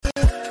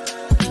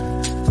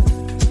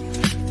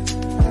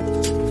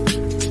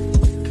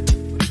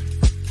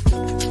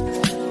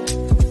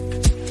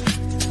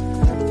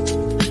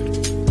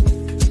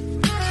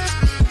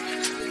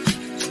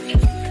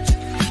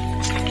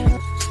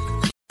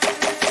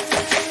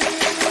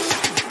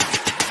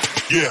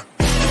Yeah.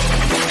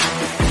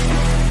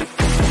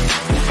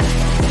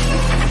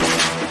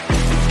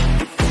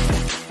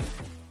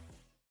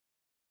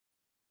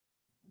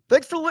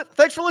 Thanks for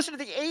listening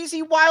to the AZ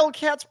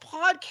Wildcats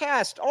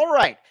podcast. All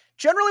right.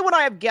 Generally, when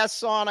I have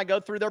guests on, I go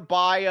through their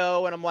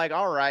bio and I'm like,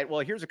 all right, well,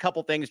 here's a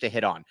couple things to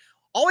hit on.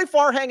 Ollie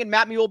Farhang and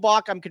Matt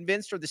Muehlbach, I'm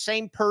convinced, are the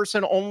same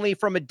person, only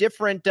from a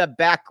different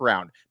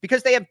background,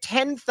 because they have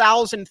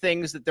 10,000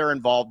 things that they're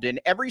involved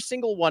in. Every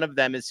single one of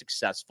them is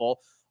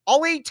successful.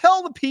 Ollie,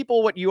 tell the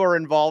people what you are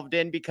involved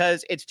in,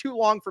 because it's too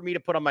long for me to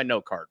put on my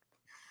note card.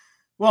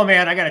 Well,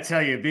 man, I got to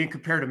tell you, being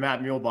compared to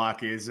Matt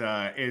Muehlbach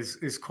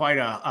is quite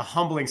a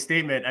humbling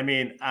statement. I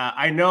mean,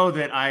 I know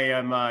that I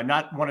am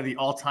not one of the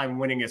all-time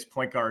winningest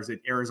point guards in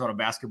Arizona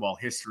basketball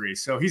history,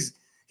 so he's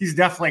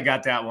definitely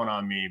got that one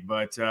on me.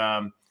 But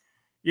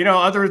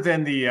other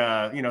than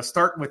the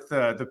start with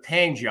the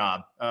paying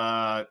job,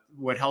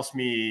 what helps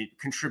me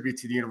contribute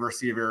to the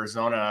University of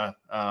Arizona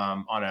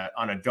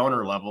on a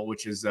donor level,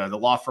 which is the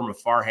law firm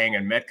of Farhang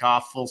and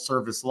Metcalf, full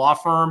service law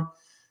firm.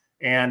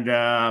 And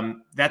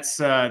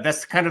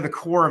that's kind of the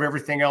core of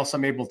everything else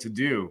I'm able to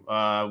do,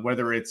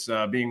 whether it's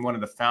being one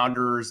of the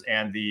founders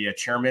and the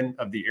chairman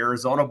of the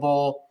Arizona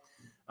Bowl,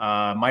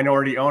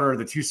 minority owner of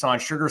the Tucson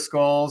Sugar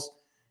Skulls.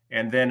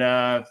 And then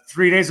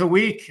 3 days a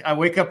week, I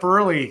wake up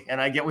early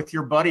and I get with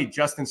your buddy,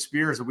 Justin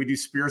Spears, and we do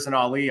Spears and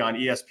Ali on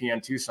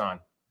ESPN Tucson.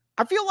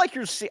 I feel like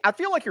you're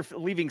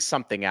leaving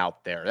something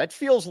out there. That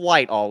feels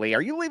light, Ollie.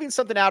 Are you leaving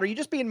something out? Are you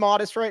just being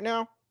modest right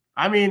now?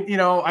 I mean,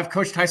 I've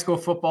coached high school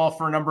football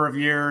for a number of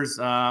years.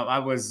 I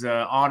was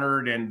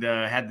honored and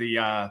had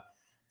the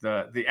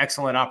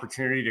excellent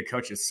opportunity to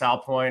coach at Sal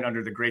Point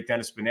under the great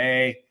Dennis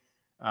Benet.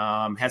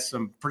 Had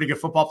some pretty good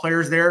football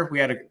players there. We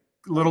had a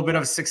little bit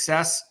of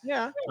success.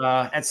 Yeah.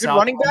 At Sal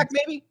running Point. back,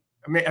 maybe?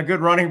 I mean, a good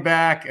running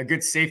back, a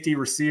good safety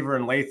receiver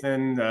in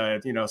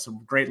Lathan,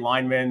 some great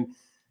linemen.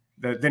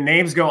 The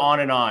names go on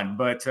and on,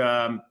 but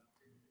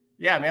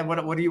yeah, man,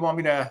 what do you want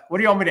me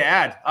to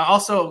add?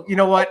 Also, you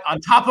know what?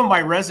 On top of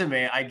my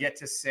resume, I get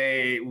to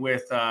say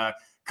with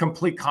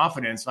complete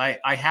confidence,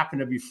 I happen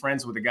to be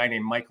friends with a guy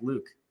named Mike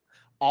Luke.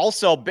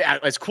 Also,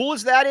 as cool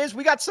as that is,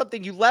 we got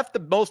something. You left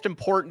the most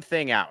important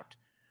thing out.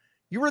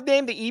 You were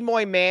named the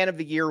Emoy Man of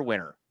the Year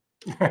winner.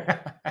 Yeah.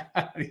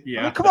 I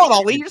mean, come on,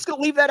 Ollie. You're just going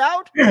to leave that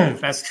out?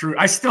 That's true.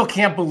 I still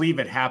can't believe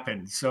it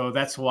happened. So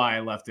that's why I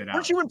left it out.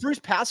 Weren't you and Bruce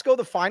Pascoe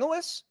the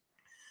finalists?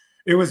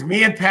 It was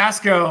me and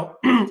Pasco,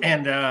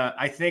 and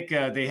I think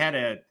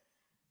they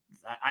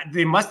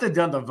must have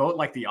done the vote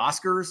like the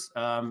Oscars.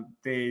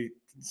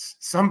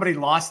 Somebody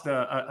lost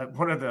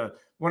one of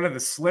the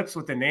slips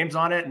with the names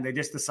on it, and they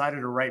just decided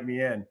to write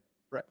me in.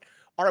 Right.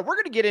 All right, we're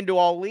going to get into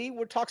Ali.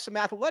 We'll talk some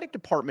athletic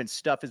department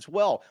stuff as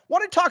well.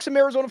 Want to talk some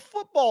Arizona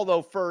football,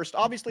 though, first.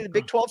 Obviously, the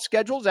Big 12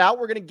 schedule's out.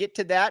 We're going to get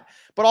to that.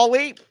 But,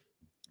 Ali,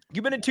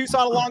 you've been in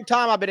Tucson a long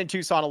time. I've been in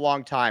Tucson a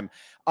long time.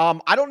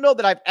 I don't know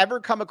that I've ever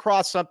come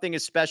across something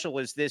as special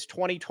as this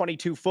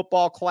 2022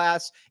 football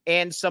class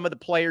and some of the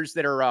players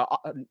that are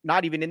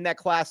not even in that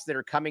class that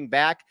are coming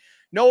back.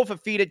 Noah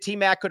Fafita,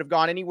 T-Mac could have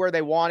gone anywhere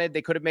they wanted.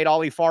 They could have made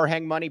Ollie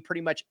Farhang money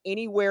pretty much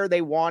anywhere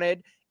they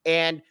wanted.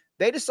 And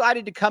they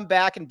decided to come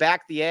back and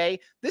back the A.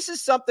 This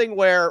is something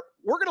where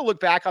we're going to look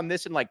back on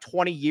this in like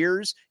 20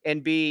 years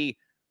and be,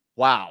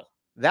 wow,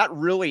 that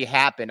really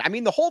happened. I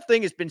mean, the whole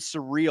thing has been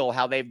surreal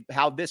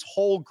how this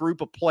whole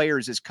group of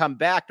players has come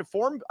back to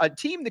form a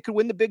team that could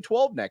win the Big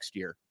 12 next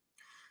year.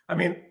 I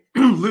mean,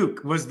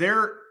 Luke,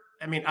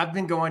 I've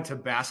been going to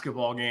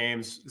basketball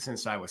games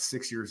since I was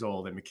 6 years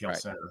old at McKale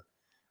Center.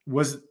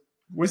 Was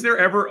there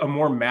ever a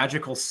more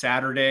magical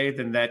Saturday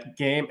than that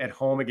game at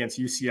home against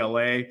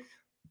UCLA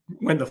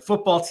when the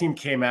football team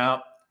came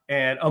out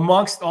and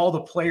amongst all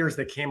the players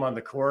that came on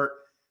the court,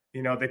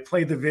 they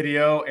played the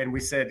video and we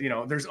said,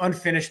 there's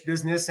unfinished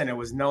business, and it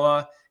was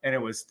Noah and it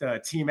was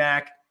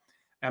T-Mac.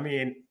 I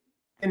mean,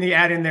 and they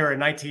add in there a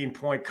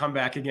 19-point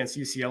comeback against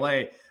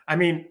UCLA. I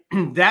mean,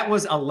 that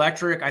was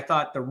electric. I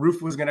thought the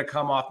roof was going to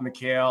come off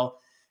McKale.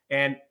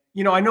 And,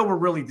 I know we're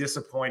really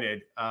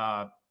disappointed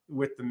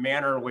with the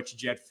manner in which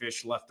Jed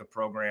Fish left the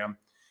program.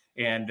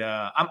 And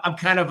I'm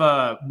kind of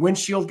a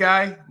windshield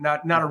guy,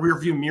 not a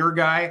rearview mirror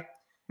guy.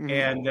 Mm-hmm.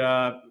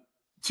 And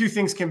two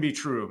things can be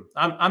true.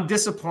 I'm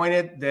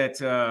disappointed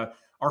that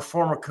our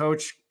former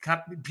coach,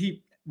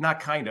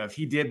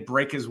 he did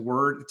break his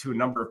word to a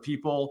number of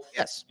people.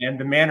 Yes. And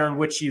the manner in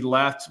which he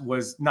left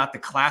was not the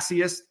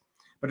classiest.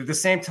 But at the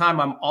same time,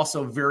 I'm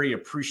also very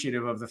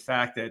appreciative of the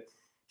fact that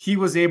he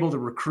was able to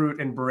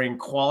recruit and bring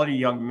quality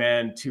young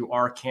men to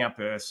our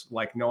campus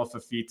like Noah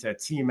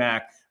Fafita,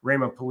 T-Mac,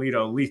 Raymond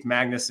Polito, Leif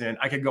Magnuson.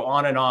 I could go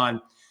on and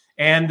on.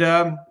 And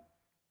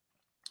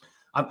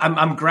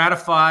I'm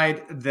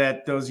gratified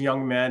that those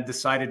young men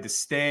decided to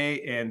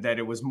stay and that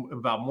it was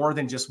about more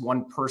than just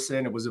one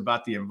person. It was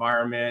about the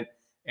environment.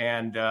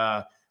 And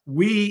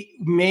we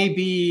may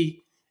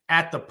be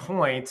at the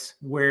point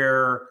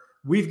where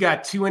we've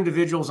got two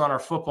individuals on our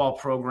football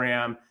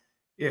program.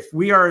 If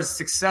we are as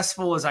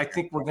successful as I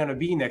think we're going to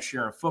be next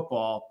year in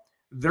football,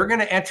 they're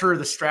going to enter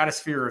the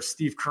stratosphere of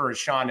Steve Kerr and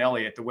Sean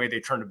Elliott the way they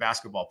turned the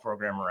basketball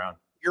program around.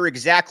 You're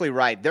exactly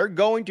right. They're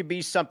going to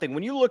be something.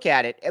 When you look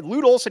at it,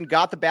 Lute Olson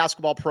got the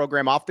basketball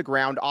program off the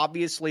ground.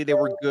 Obviously, they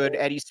were good.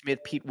 Eddie Smith,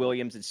 Pete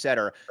Williams,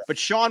 etc. But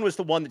Sean was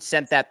the one that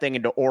sent that thing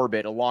into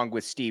orbit along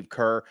with Steve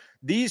Kerr.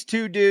 These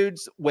two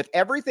dudes, with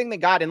everything they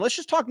got, and let's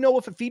just talk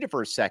Noah Fifita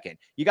for a second.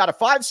 You got a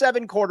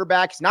 5'7"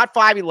 quarterback. He's not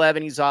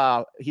 5'11". He's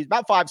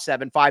about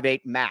 5'7",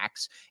 5'8"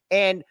 max.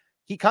 And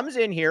he comes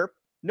in here.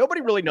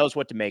 Nobody really knows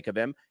what to make of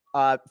him.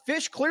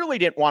 Fish clearly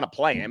didn't want to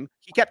play him.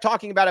 He kept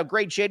talking about how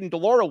great Jaden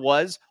Delora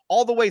was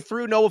all the way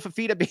through Noah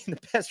Fifita being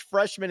the best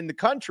freshman in the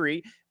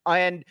country.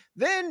 And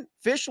then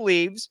Fish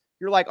leaves.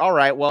 You're like, all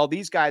right, well,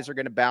 these guys are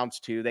going to bounce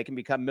too. They can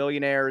become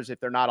millionaires if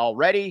they're not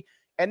already.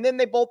 And then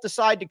they both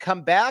decide to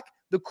come back.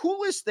 The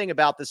coolest thing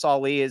about this,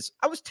 Ali, is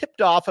I was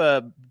tipped off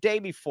a day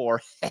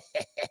before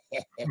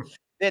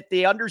that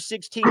the under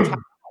 16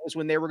 was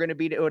when they were going to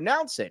be to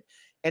announce it.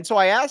 And so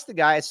I asked the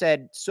guy, I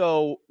said,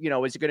 so,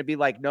 is it going to be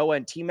like Noah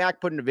and T-Mac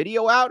putting a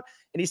video out?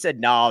 And he said,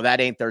 no, that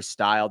ain't their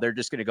style. They're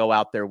just going to go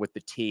out there with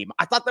the team.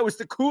 I thought that was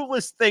the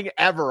coolest thing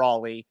ever,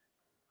 Ollie.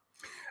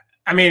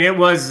 I mean, it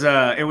was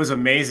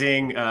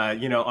amazing.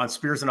 On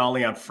Spears and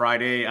Ollie on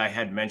Friday, I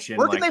had mentioned.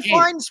 Where can they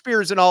find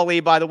Spears and Ollie,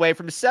 by the way,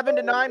 from 7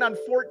 to 9 on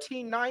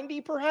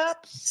 1490,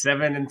 perhaps?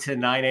 7 to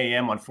 9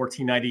 a.m. on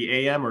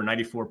 1490 a.m. or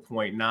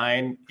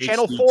 94.9.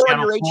 Channel 4 on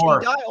your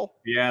HD dial.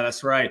 Yeah,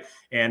 that's right.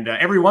 And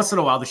every once in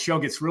a while, the show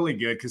gets really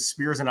good because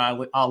Spears and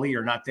Ollie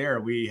are not there.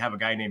 We have a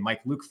guy named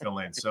Mike Luke fill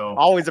in. So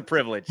always a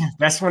privilege.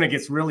 That's when it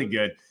gets really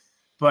good.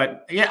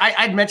 But yeah,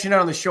 I'd mentioned it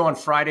on the show on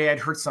Friday.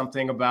 I'd heard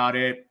something about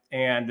it.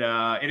 And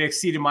it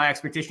exceeded my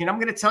expectation. I'm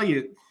going to tell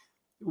you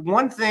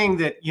one thing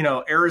that,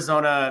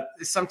 Arizona,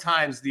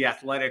 sometimes the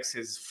athletics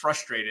has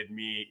frustrated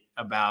me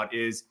about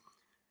is,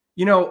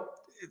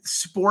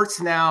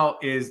 sports now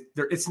is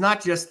there. It's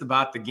not just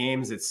about the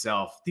games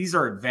itself. These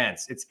are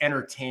events. It's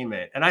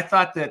entertainment. And I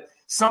thought that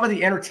some of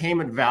the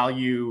entertainment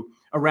value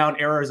around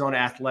Arizona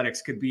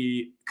athletics could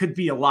be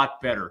a lot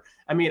better.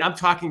 I mean, I'm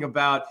talking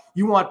about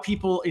you want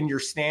people in your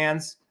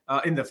stands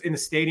in the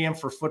stadium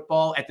for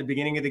football at the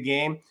beginning of the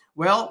game.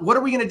 Well, what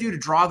are we going to do to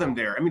draw them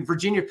there? I mean,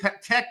 Virginia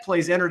Tech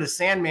plays Enter the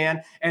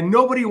Sandman, and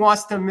nobody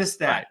wants to miss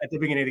that at the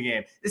beginning of the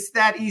game. It's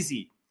that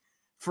easy.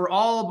 For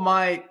all of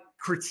my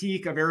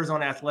critique of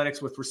Arizona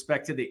athletics with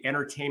respect to the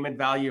entertainment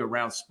value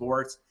around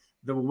sports,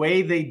 the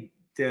way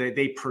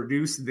they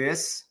produced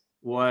this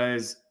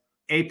was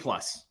A+.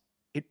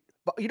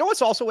 You know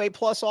what's also A+,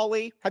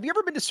 Ollie? Have you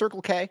ever been to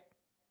Circle K?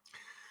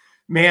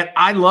 Man,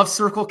 I love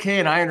Circle K,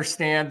 and I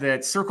understand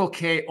that Circle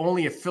K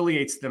only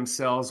affiliates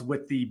themselves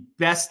with the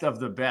best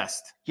of the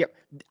best. Yep.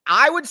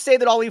 I would say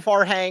that Ali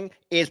Farhang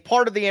is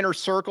part of the inner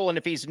circle, and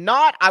if he's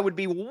not, I would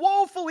be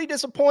woefully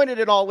disappointed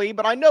at Ali,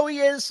 but I know he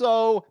is,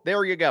 so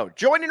there you go.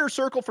 Join Inner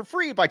Circle for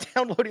free by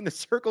downloading the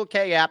Circle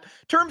K app.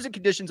 Terms and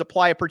conditions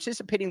apply at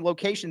participating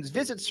locations.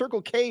 Visit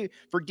Circle K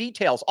for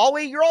details.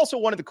 Ali, you're also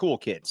one of the cool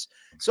kids,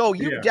 so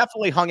you've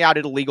definitely hung out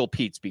at Illegal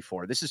Pete's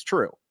before. This is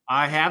true.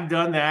 I have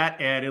done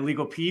that, and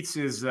Illegal Pete's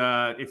is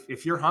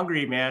if you're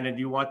hungry, man, and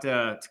you want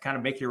to kind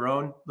of make your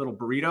own little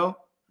burrito,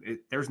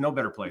 there's no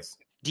better place.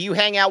 Do you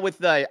hang out with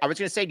do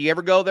you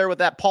ever go there with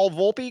that Paul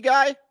Volpe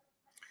guy?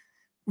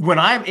 When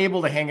I'm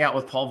able to hang out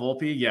with Paul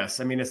Volpe, yes.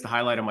 I mean, it's the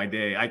highlight of my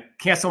day. I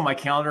cancel my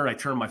calendar and I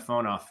turn my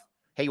phone off.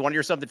 Hey, you want to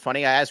hear something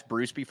funny? I asked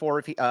Bruce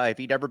before if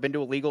he'd ever been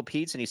to Illegal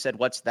Pete's, and he said,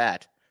 "What's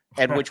that?"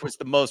 And which was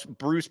the most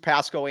Bruce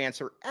Pascoe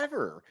answer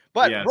ever.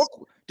 But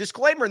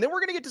disclaimer, and then we're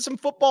going to get to some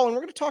football, and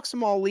we're going to talk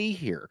some Ali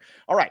here.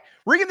 All right.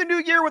 Ringing the new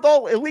year with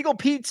all Illegal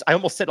Pete's. I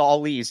almost said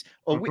Ali's.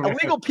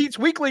 Illegal Pete's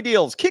weekly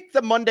deals. Kick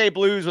the Monday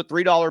blues with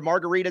 $3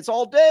 margaritas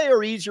all day,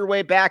 or ease your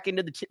way back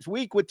into the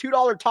week with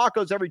 $2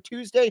 tacos every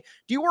Tuesday.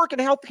 Do you work in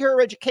healthcare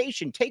or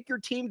education? Take your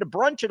team to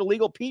brunch at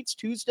Illegal Pete's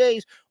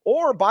Tuesdays,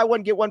 or buy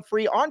one, get one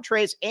free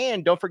entrees.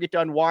 And don't forget to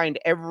unwind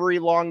every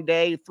long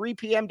day, 3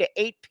 p.m. to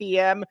 8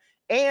 p.m.,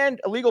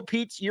 and Illegal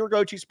Pete's, your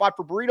go-to spot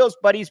for burritos,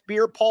 buddies,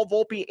 beer, Paul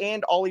Volpe,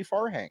 and Ollie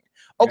Farhang.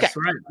 Okay. That's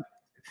right.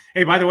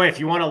 Hey, by the way, if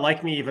you want to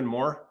like me even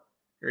more,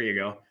 here you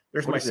go.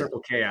 There's my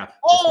Circle K app.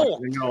 Oh,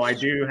 no, I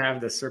do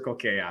have the Circle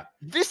K app.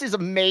 This is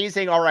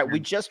amazing. All right, we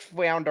just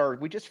found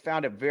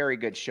a very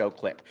good show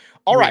clip.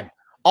 All right,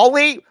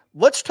 Ollie,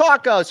 let's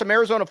talk some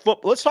Arizona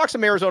football. Let's talk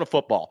some Arizona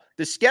football.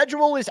 The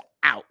schedule is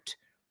out.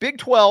 Big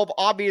 12,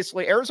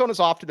 obviously, Arizona's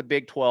off to the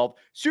Big 12.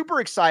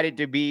 Super excited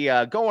to be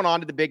going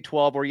on to the Big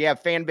 12 where you have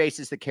fan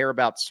bases that care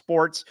about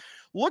sports.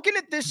 Looking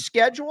at this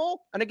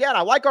schedule, and again, I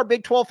like our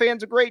Big 12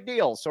 fans a great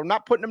deal, so I'm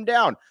not putting them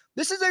down.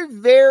 This is a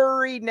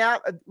very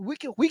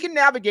we can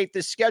navigate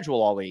this schedule,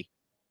 Ollie.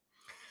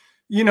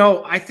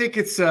 I think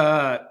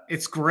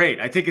it's great.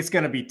 I think it's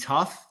going to be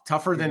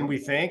tougher than we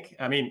think.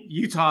 I mean,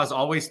 Utah is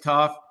always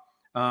tough.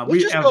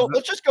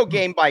 Let's just go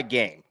game by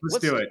game. Let's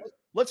do it.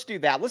 Let's do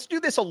that. Let's do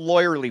this a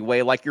lawyerly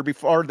way, like you're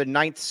before the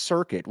Ninth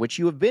Circuit, which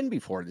you have been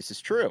before. This is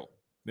true.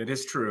 It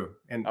is true.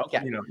 And,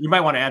 you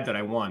might want to add that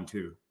I won,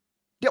 too.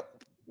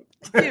 Yep.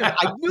 Dude,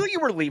 I knew you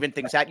were leaving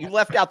things out. You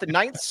left out the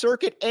Ninth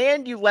Circuit,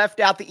 and you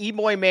left out the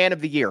Emoy Man of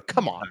the Year.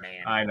 Come on,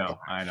 man. I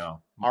know.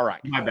 All right.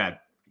 My bad.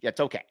 It's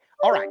okay.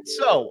 All right,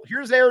 so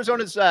here's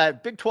Arizona's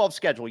Big 12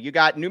 schedule. You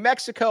got New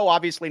Mexico,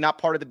 obviously not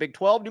part of the Big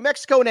 12. New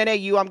Mexico and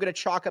NAU, I'm going to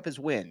chalk up as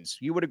wins.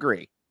 You would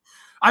agree?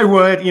 I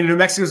would. New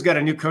Mexico's got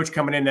a new coach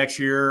coming in next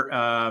year,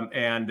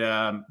 and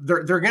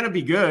they're going to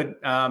be good.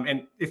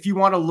 And if you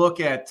want to look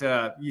at,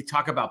 you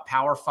talk about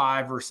Power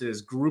 5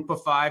 versus Group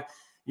of 5,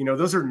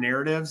 those are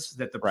narratives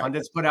that the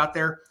pundits put out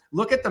there.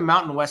 Look at the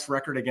Mountain West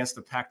record against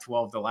the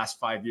Pac-12 the last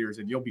 5 years,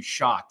 and you'll be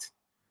shocked.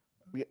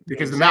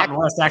 Because the Mountain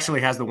West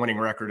actually has the winning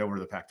record over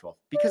the Pac-12.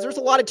 Because there's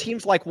a lot of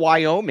teams like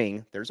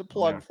Wyoming. There's a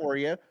plug for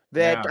you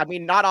that, I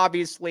mean, not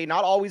always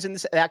in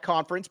that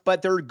conference,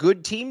 but there are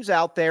good teams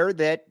out there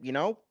that,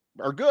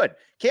 are good.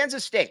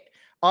 Kansas State.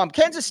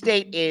 Kansas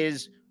State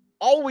is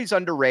always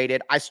underrated.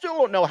 I still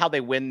don't know how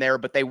they win there,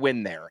 but they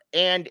win there.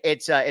 And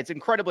it's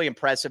incredibly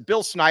impressive.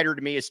 Bill Snyder,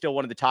 to me, is still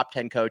one of the top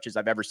 10 coaches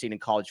I've ever seen in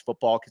college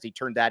football because he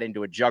turned that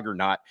into a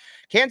juggernaut.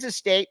 Kansas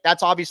State,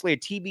 that's obviously a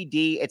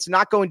TBD. It's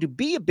not going to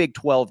be a Big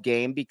 12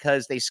 game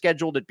because they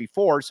scheduled it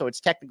before, so it's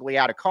technically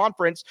out of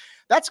conference.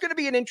 That's going to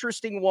be an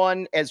interesting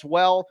one as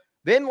well.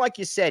 Then, like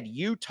you said,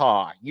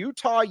 Utah.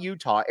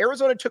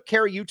 Arizona took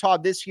care of Utah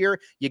this year.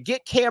 You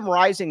get Cam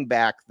Rising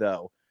back,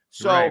 though.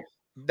 So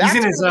he's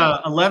in his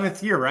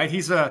 11th year, right?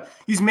 He's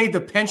made the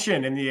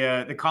pension in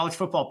the college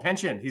football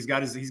pension. He's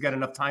got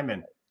enough time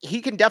in. He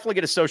can definitely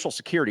get a Social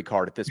Security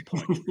card at this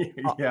point.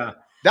 Yeah.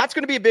 That's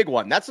going to be a big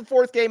one. That's the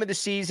fourth game of the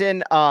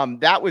season.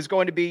 That was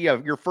going to be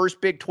your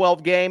first Big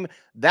 12 game.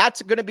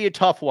 That's going to be a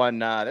tough one.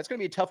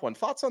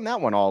 Thoughts on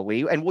that one,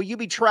 Ali? And will you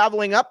be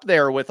traveling up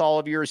there with all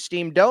of your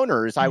esteemed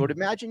donors? I would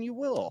imagine you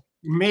will.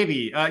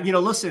 Maybe.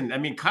 Listen, I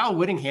mean, Kyle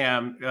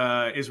Whittingham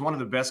is one of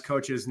the best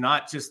coaches,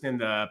 not just in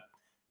the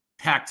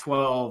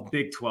Pac-12,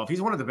 Big 12.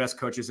 He's one of the best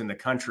coaches in the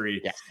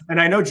country. Yes.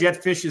 And I know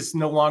Jed Fish is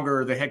no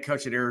longer the head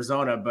coach at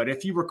Arizona, but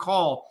if you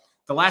recall,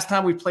 the last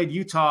time we played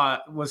Utah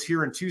was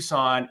here in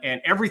Tucson, and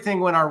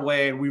everything went our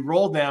way, and we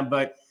rolled them,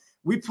 but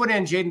we put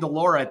in Jaden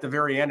DeLaura at the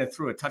very end and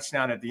threw a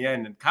touchdown at the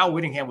end, and Kyle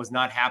Whittingham was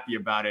not happy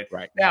about it.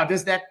 Right. Now,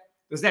 does that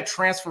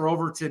transfer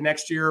over to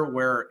next year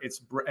where it's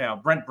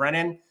Brent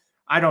Brennan?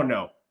 I don't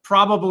know.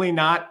 Probably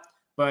not.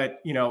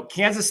 But,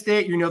 Kansas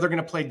State, they're going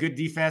to play good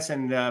defense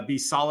and be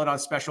solid on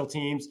special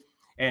teams.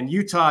 And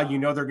Utah,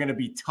 they're going to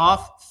be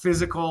tough,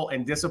 physical,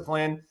 and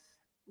disciplined.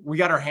 We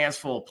got our hands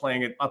full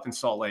playing it up in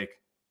Salt Lake.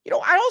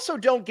 I also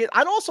don't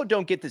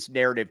get this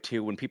narrative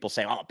too when people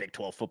say, "Oh, Big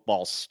 12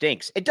 football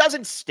stinks." It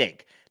doesn't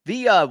stink.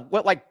 Big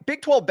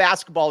 12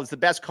 basketball is the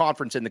best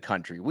conference in the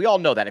country. We all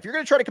know that. If you're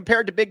going to try to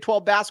compare it to Big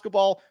 12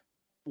 basketball,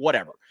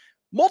 whatever.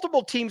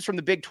 Multiple teams from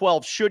the Big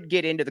 12 should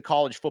get into the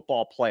college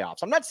football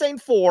playoffs. I'm not saying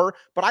 4,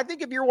 but I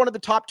think if you're one of the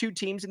top 2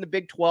 teams in the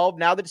Big 12,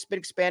 now that it's been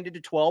expanded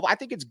to 12, I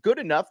think it's good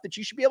enough that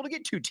you should be able to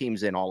get 2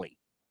 teams in, Ollie.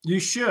 You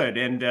should.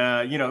 And,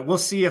 we'll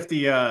see if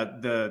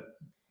the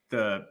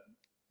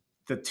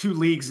 2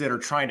 leagues that are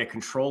trying to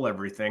control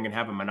everything and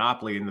have a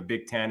monopoly in the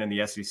Big 10 and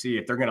the SEC,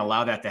 if they're going to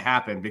allow that to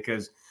happen,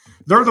 because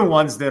they're the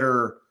ones that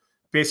are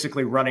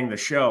basically running the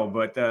show.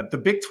 But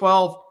the Big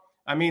 12,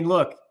 I mean,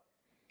 look,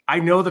 I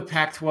know the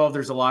Pac-12,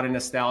 there's a lot of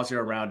nostalgia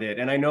around it,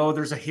 and I know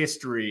there's a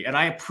history, and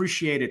I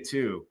appreciate it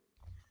too.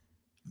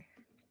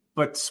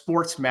 But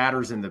sports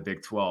matters in the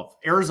Big 12.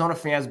 Arizona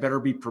fans better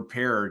be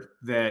prepared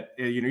that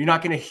you're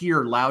not going to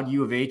hear loud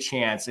U of A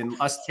chants and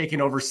us taking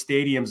over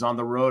stadiums on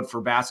the road for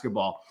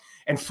basketball.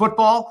 And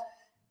football,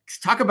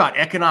 talk about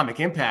economic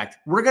impact.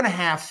 We're going to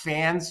have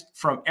fans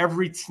from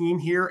every team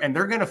here, and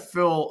they're going to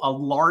fill a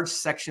large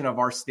section of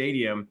our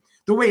stadium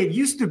the way it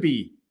used to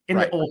be in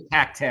the old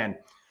Pac-10.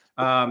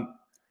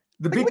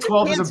 The Big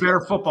 12 is a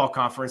better football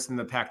conference than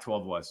the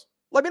Pac-12 was.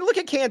 Let me look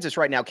at Kansas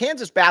right now.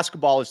 Kansas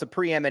basketball is the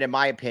preeminent, in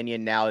my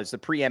opinion, now is the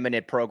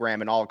preeminent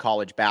program in all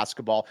college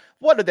basketball.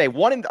 What are they?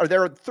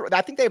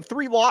 I think they have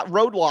 3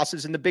 road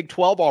losses in the Big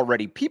 12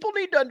 already. People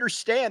need to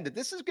understand that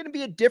this is going to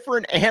be a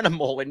different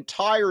animal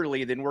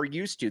entirely than we're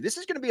used to. This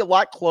is going to be a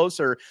lot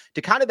closer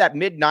to kind of that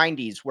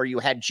mid-90s where you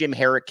had Jim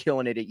Herrick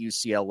killing it at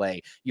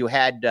UCLA. You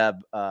had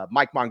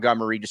Mike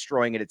Montgomery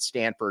destroying it at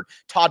Stanford.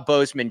 Todd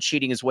Bozeman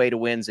cheating his way to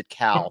wins at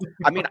Cal.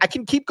 I mean, I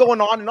can keep going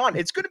on and on.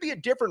 It's going to be a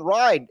different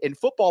ride in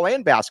football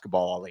and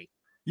basketball, Ollie.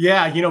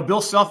 Yeah,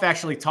 Bill Self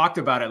actually talked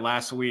about it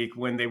last week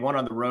when they went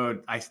on the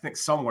road, I think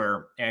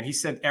somewhere, and he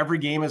said every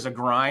game is a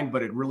grind,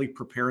 but it really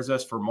prepares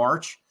us for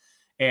March.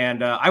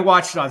 And I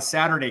watched on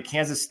Saturday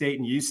Kansas State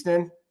and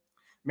Houston.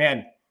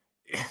 Man,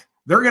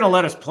 they're going to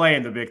let us play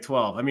in the Big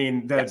 12. I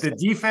mean, the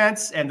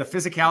defense and the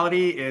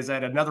physicality is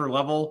at another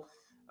level.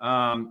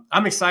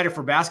 I'm excited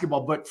for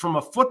basketball, but from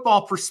a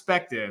football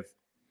perspective,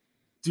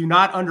 do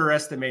not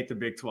underestimate the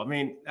Big 12. I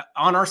mean,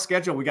 on our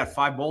schedule, we got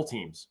 5 bowl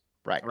teams.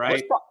 Right.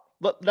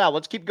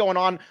 Let's keep going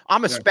on.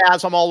 I'm a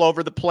spaz. I'm all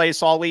over the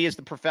place. Ali is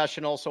the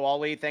professional. So,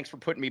 Ali, thanks for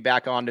putting me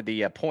back onto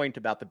the point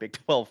about the Big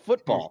 12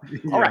 football.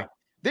 Yeah. All right.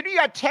 Then you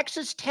got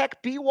Texas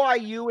Tech,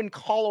 BYU, and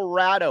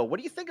Colorado. What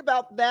do you think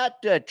about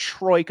that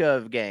troika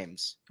of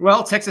games?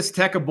 Well, Texas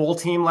Tech, a bowl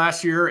team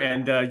last year,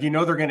 and they're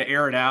going to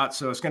air it out.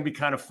 So it's going to be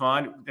kind of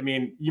fun. I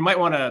mean, you might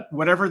want to,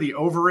 whatever the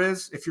over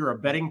is, if you're a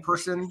betting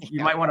person,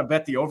 you might want to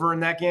bet the over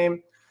in that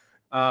game.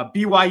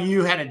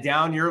 BYU had a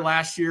down year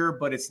last year,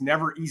 but it's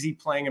never easy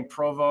playing in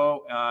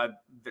Provo.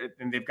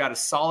 And they've got a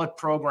solid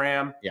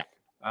program. Yeah.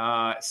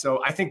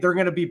 So I think they're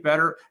going to be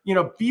better.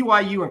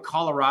 BYU and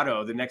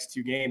Colorado, the next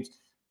two games,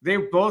 they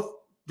both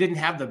didn't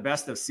have the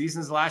best of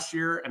seasons last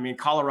year. I mean,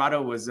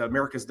 Colorado was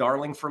America's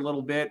darling for a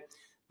little bit,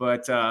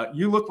 but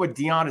you look what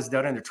Deion has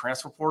done in the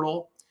transfer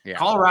portal. Yeah.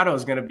 Colorado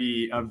is going to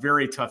be a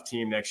very tough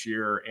team next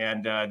year.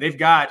 And they've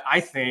got, I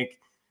think,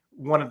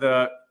 one of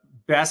the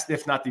best,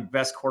 if not the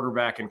best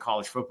quarterback in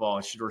college football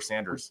is Shedeur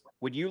Sanders.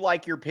 Would you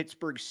like your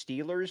Pittsburgh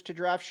Steelers to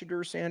draft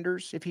Shedeur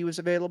Sanders if he was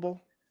available?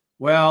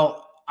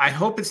 Well, I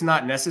hope it's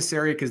not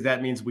necessary because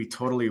that means we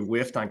totally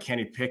whiffed on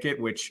Kenny Pickett,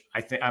 which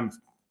I think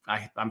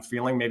I'm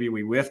feeling maybe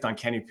we whiffed on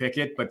Kenny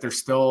Pickett, but there's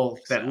still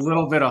that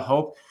little bit of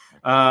hope.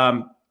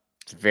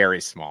 It's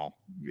very small.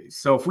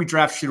 So if we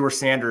draft Shedeur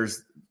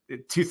Sanders,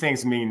 two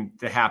things mean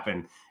to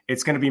happen.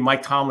 It's going to be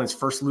Mike Tomlin's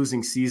first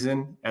losing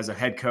season as a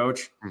head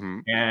coach,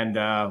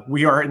 and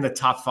we are in the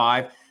top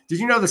 5. Did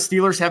you know the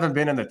Steelers haven't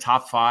been in the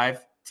top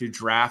 5 to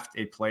draft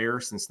a player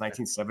since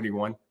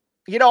 1971?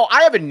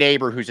 I have a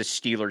neighbor who's a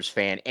Steelers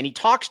fan, and he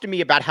talks to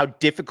me about how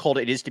difficult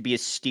it is to be a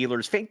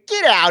Steelers fan.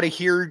 Get out of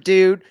here,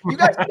 dude. You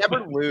guys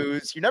never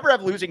lose. You never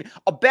have losing.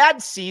 A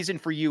bad season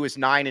for you is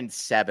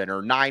 9-7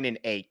 or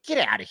 9-8.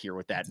 Get out of here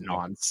with that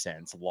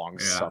nonsense,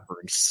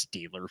 long-suffering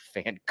Steeler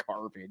fan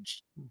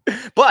garbage.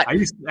 But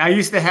I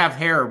used to have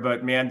hair,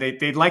 but, man,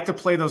 they'd like to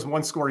play those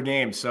one-score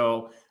games,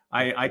 so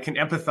I can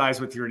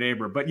empathize with your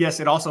neighbor. But, yes,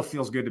 it also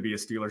feels good to be a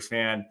Steelers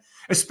fan,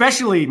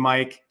 especially,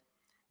 Mike,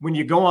 when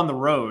you go on the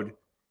road.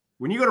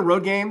 When you go to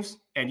road games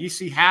and you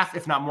see half,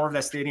 if not more, of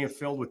that stadium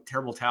filled with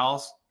terrible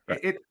towels,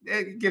 it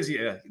gives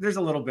you there's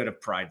a little bit of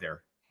pride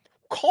there.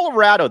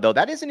 Colorado, though,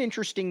 that is an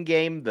interesting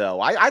game,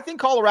 though. I think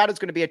Colorado's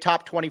going to be a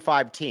top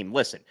 25 team.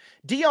 Listen,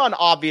 Deion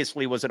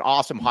obviously was an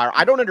awesome hire.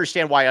 I don't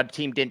understand why a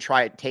team didn't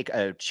try to take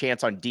a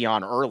chance on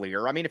Deion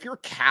earlier. I mean, if you're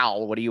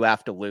Cal, what do you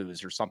have to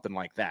lose or something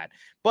like that?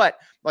 But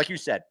like you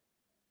said,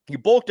 you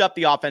bulked up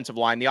the offensive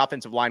line. The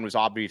offensive line was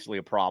obviously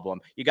a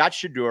problem. You got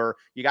Shedeur.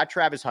 You got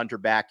Travis Hunter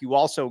back. You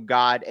also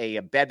got a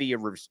bevy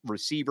of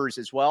receivers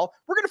as well.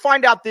 We're going to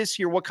find out this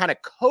year what kind of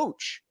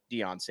coach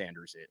Deion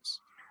Sanders is.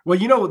 Well,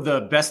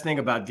 the best thing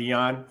about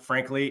Deion,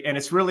 frankly, and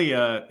it's really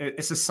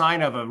it's a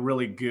sign of a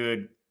really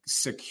good,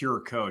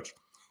 secure coach.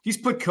 He's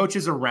put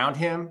coaches around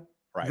him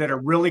that are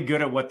really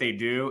good at what they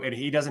do, and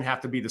he doesn't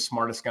have to be the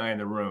smartest guy in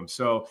the room.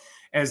 So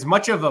as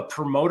much of a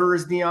promoter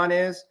as Deion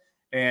is,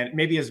 and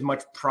maybe as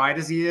much pride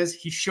as he is,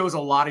 he shows a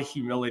lot of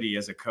humility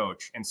as a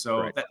coach. And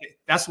so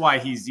that's why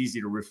he's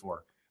easy to root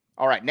for.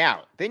 All right.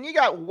 Now, then you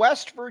got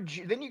West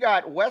Virginia,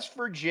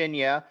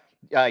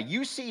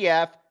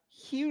 UCF,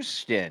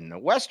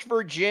 Houston. West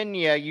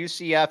Virginia,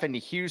 UCF, and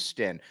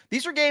Houston.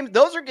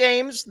 Those are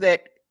games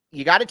that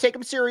you got to take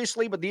them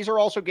seriously, but these are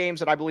also games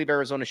that I believe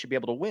Arizona should be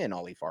able to win,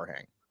 Ali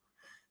Farhang.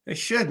 They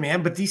should,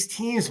 man. But these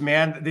teams,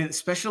 man,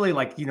 especially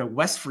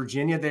West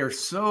Virginia, they're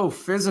so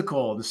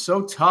physical and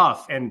so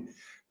tough and,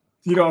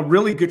 a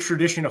really good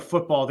tradition of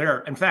football there.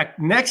 In fact,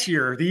 next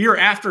year, the year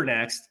after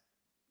next,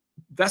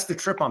 that's the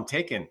trip I'm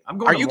taking.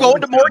 Are you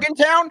going to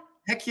Morgantown?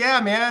 Heck yeah,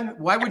 man.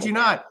 Why would you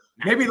not?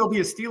 Maybe there'll be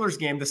a Steelers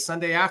game the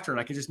Sunday after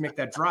and I can just make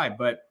that drive.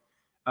 But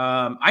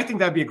I think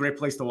that'd be a great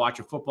place to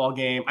watch a football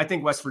game. I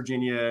think West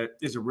Virginia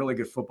is a really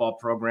good football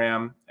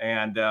program.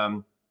 And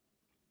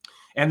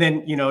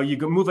then, you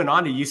go moving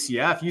on to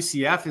UCF.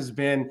 UCF has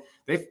been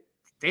they've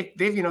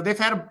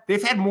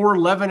had more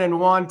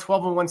 11-1,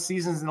 12-1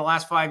 seasons in the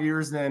last 5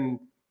 years than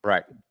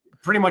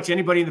pretty much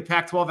anybody in the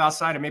Pac-12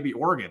 outside of maybe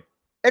Oregon.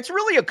 It's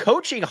really a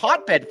coaching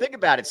hotbed. Think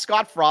about it.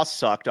 Scott Frost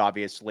sucked,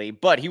 obviously,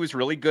 but he was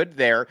really good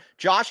there.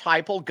 Josh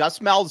Heupel, Gus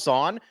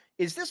Malzahn.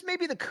 Is this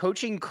maybe the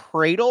coaching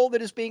cradle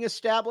that is being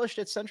established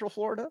at Central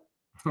Florida?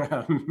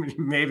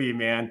 Maybe,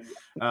 man.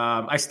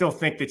 I still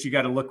think that you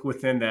got to look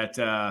within that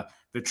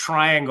the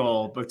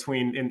triangle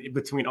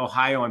between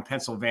Ohio and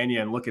Pennsylvania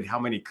and look at how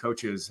many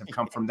coaches have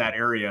come from that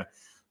area.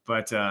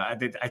 But I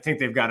think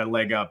they've got a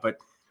leg up. But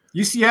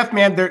UCF,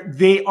 man,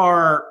 they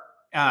are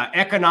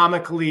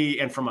economically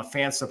and from a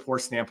fan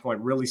support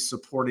standpoint really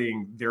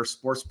supporting their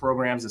sports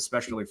programs,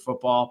 especially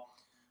football.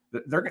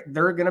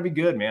 They're going to be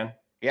good, man.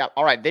 Yeah.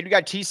 All right. Then we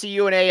got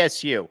TCU and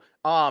ASU.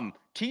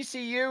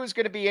 TCU is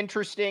going to be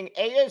interesting.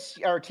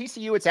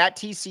 TCU, it's at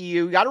TCU.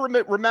 You got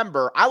to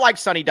remember, I like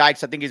Sonny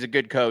Dykes. I think he's a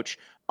good coach.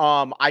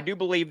 I do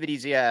believe that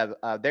he's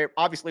there.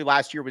 Obviously,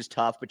 last year was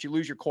tough, but you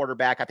lose your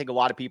quarterback. I think a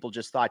lot of people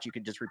just thought you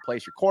could just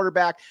replace your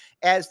quarterback.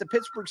 As the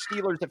Pittsburgh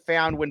Steelers have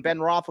found when Ben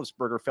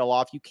Roethlisberger fell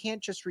off, you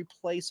can't just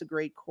replace a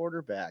great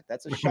quarterback.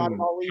 That's a shot at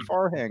Ali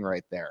Farhang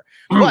right there.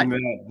 But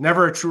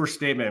never a truer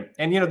statement.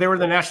 And they were in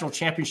the national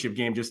championship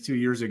game just 2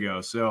 years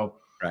ago, so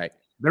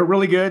they're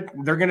really good.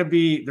 They're going to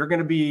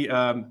be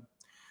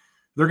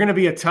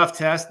a tough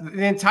test.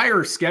 The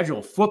entire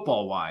schedule,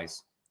 football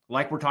wise,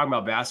 like we're talking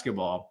about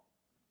basketball.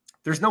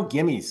 There's no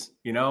gimmies,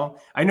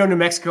 I know New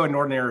Mexico and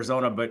Northern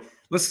Arizona, but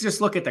let's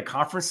just look at the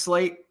conference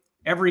slate.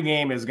 Every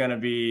game is going to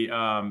be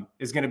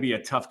a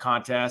tough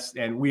contest,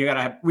 and we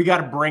got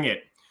to bring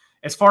it.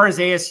 As far as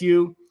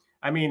ASU,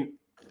 I mean,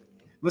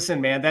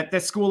 listen, man,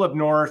 that school up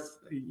north,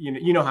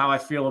 you know how I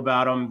feel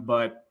about them,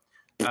 but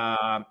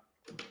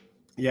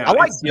yeah, I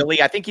like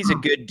Dilly. I think he's a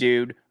good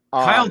dude.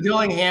 Kyle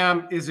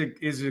Dillingham is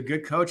a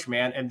good coach,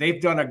 man, and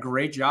they've done a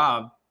great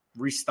job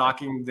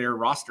restocking their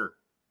roster.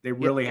 They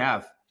really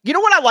have. You know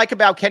what I like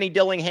about Kenny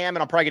Dillingham,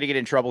 and I'm probably going to get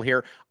in trouble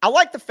here. I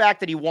like the fact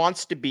that he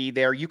wants to be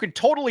there. You can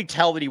totally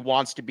tell that he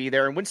wants to be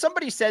there. And when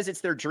somebody says it's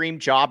their dream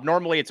job,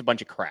 normally it's a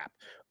bunch of crap.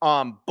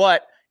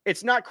 But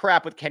it's not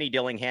crap with Kenny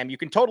Dillingham. You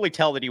can totally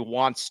tell that he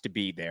wants to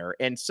be there.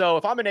 And so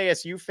if I'm an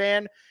ASU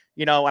fan,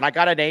 and I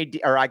got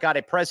I got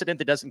a president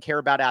that doesn't care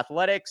about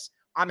athletics,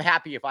 I'm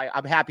happy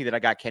that I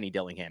got Kenny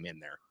Dillingham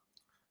in there.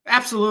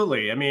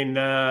 Absolutely. I mean,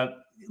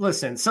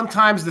 listen,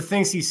 sometimes the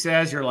things he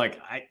says, you're like,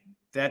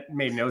 that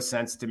made no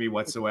sense to me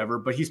whatsoever,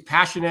 but he's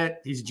passionate.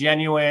 He's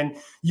genuine.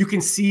 You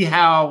can see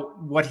how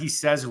what he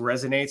says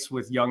resonates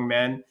with young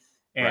men.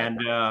 And,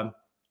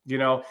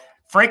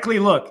 frankly,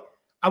 look,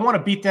 I want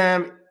to beat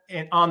them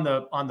on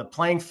the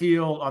playing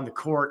field, on the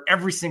court,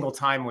 every single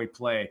time we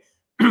play.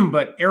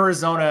 But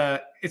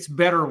Arizona, it's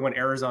better when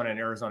Arizona and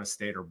Arizona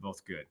State are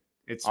both good.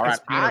 It's better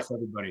for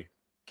everybody.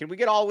 Can we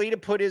get Ali to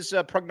put his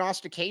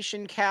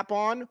prognostication cap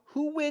on?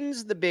 Who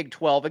wins the Big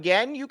 12?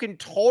 Again, you can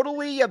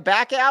totally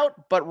back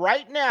out, but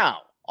right now,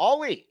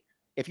 Ali,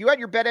 if you had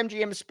your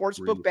BetMGM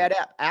Sportsbook bet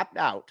app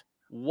out,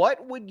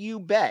 what would you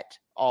bet,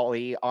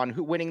 Ali, on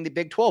who winning the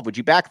Big 12? Would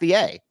you back the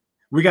A?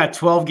 We got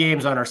 12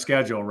 games on our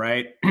schedule,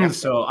 right?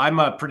 So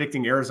I'm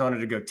predicting Arizona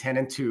to go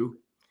 10-2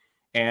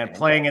 and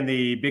playing in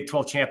the Big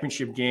 12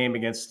 championship game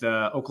against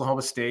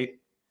Oklahoma State.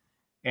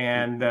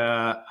 And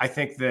I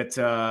think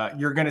that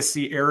you're going to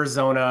see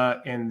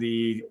Arizona in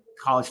the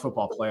college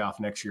football playoff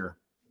next year.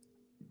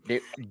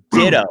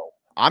 Ditto.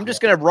 I'm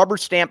just going to rubber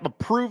stamp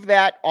approve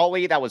that,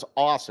 Ollie. That was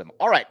awesome.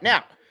 All right,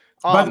 now.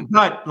 But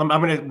I'm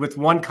going to, with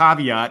one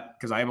caveat,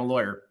 because I am a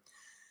lawyer,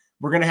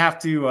 we're going to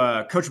have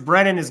to, Coach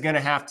Brennan is going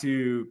to have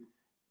to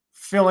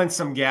fill in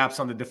some gaps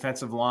on the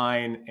defensive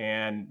line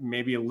and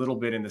maybe a little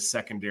bit in the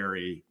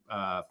secondary,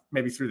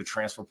 maybe through the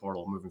transfer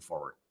portal moving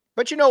forward.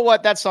 But you know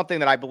what? That's something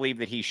that I believe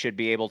that he should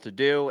be able to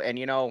do. And,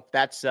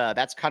 that's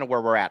kind of where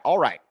we're at. All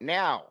right.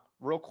 Now,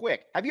 real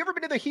quick. Have you ever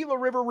been to the Gila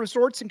River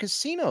Resorts and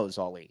Casinos,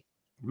 Ollie?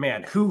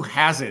 Man, who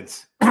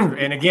hasn't?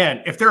 And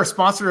again, if they're a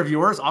sponsor of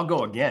yours, I'll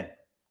go again.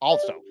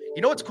 Also,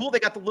 you know what's cool? They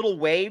got the little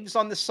waves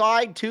on the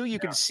side, too. You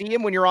can see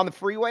them when you're on the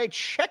freeway.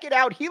 Check it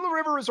out. Gila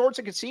River Resorts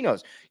and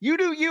Casinos. You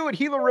do you at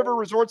Gila River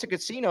Resorts and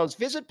Casinos.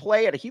 Visit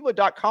play at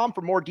Gila.com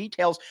for more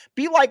details.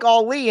 Be like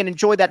Ali and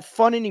enjoy that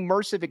fun and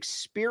immersive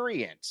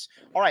experience.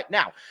 All right,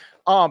 now,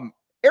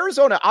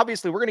 Arizona,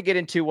 obviously, we're going to get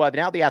into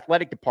now the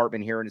athletic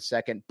department here in a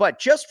second. But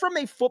just from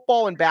a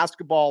football and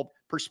basketball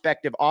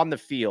perspective on the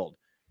field,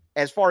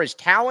 as far as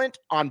talent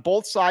on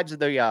both sides of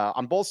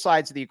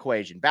the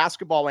equation,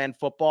 basketball and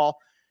football,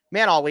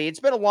 man, Ali, it's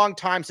been a long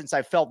time since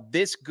I felt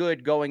this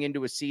good going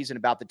into a season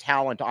about the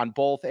talent on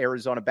both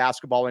Arizona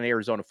basketball and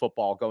Arizona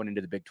football going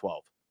into the Big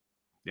 12.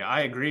 Yeah,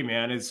 I agree,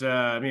 man. It's,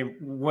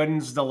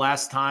 when's the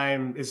last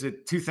time? Is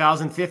it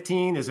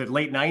 2015? Is it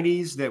late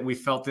 90s that we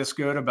felt this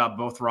good about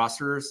both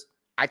rosters?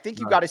 I think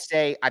you got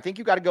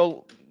to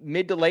go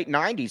mid to late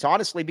 90s,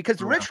 honestly,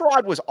 because Rich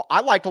Rod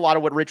I liked a lot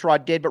of what Rich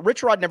Rod did, but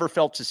Rich Rod never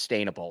felt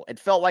sustainable. It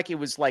felt like it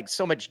was like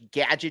so much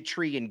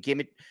gadgetry and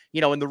gimmick,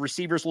 and the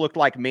receivers looked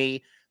like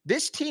me.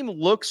 This team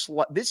looks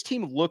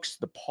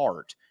the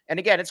part. And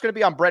again, it's going to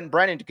be on Brent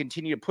Brennan to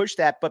continue to push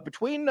that. But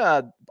between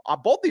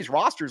both these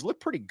rosters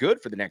look pretty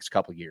good for the next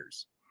couple of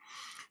years.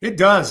 It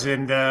does.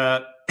 And,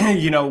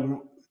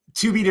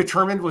 to be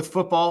determined with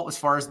football as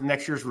far as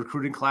next year's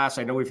recruiting class.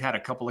 I know we've had a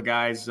couple of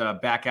guys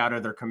back out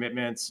of their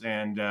commitments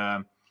and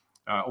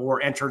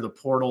or enter the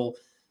portal.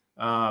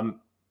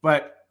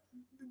 But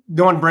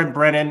knowing Brent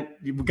Brennan,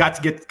 you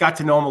got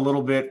to know him a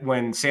little bit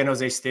when San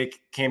Jose State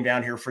came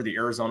down here for the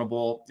Arizona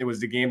Bowl. It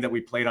was the game that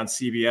we played on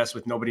CBS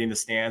with nobody in the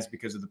stands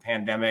because of the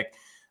pandemic.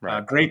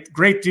 Right.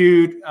 Great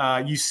dude.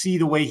 You see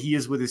the way he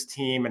is with his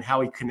team and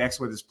how he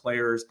connects with his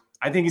players.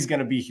 I think he's going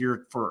to be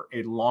here for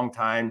a long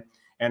time,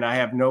 and I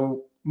have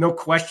no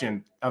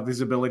question of his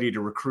ability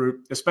to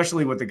recruit,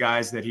 especially with the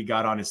guys that he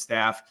got on his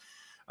staff.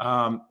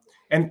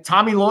 And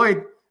Tommy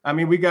Lloyd. I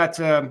mean, we got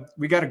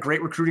a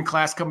great recruiting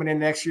class coming in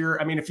next year.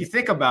 I mean, if you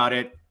think about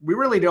it, we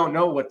really don't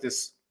know what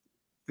this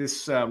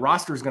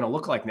roster is going to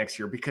look like next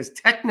year, because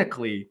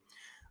technically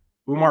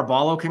Umar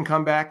Ballo can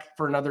come back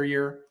for another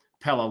year.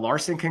 Pella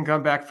Larson can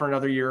come back for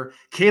another year.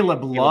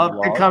 Caleb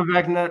Love can come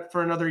back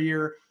for another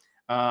year.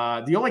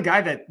 The only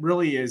guy that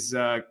really is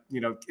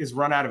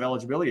run out of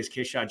eligibility is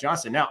Keyshawn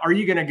Johnson. Now, are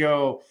you going to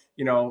go,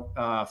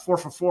 4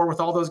 for 4 with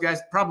all those guys?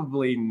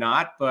 Probably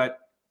not, but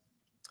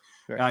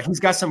he's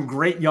got some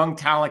great young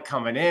talent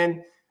coming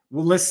in.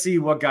 Well, let's see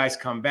what guys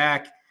come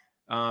back.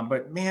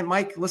 But man,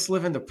 Mike, let's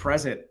live in the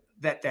present.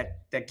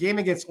 That game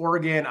against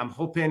Oregon, I'm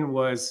hoping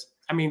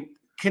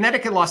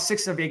Connecticut lost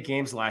 6 of 8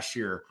 games last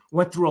year,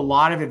 went through a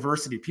lot of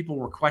adversity. People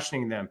were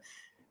questioning them.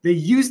 They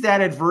used that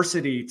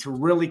adversity to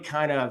really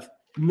kind of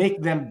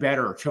make them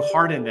better, to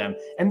harden them.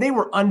 And they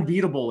were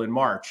unbeatable in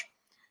March.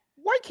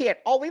 Why can't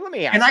Ollie? Let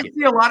me ask And I you.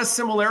 see a lot of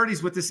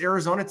similarities with this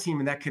Arizona team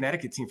and that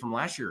Connecticut team from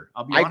last year.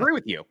 I agree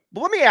with you.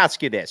 But let me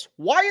ask you this.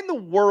 Why in the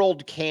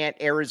world can't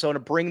Arizona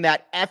bring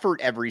that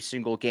effort every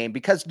single game?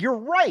 Because you're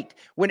right.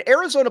 When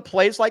Arizona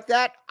plays like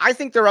that, I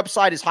think their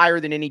upside is higher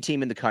than any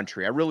team in the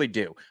country. I really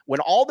do. When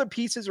all the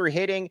pieces are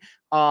hitting,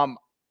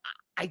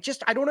 I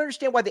don't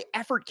understand why the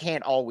effort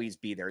can't always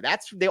be there.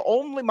 That's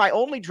my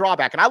only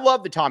drawback. And I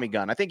love the Tommy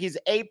Gunn. I think he's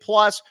A+.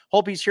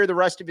 Hope he's here the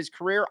rest of his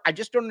career. I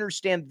just don't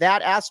understand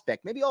that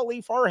aspect. Maybe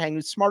Ali Farhang,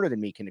 who's smarter than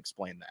me, can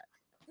explain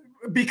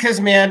that. Because,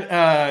 man,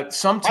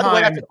 sometimes. By the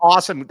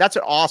way, that's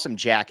an awesome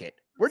jacket.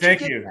 Where'd you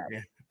get that?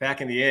 Yeah,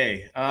 back in the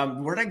A.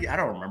 Where'd I get? I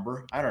don't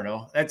remember. I don't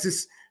know. That's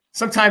just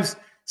sometimes,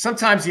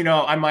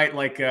 I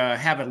might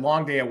have a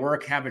long day at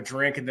work, have a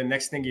drink, and the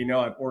next thing you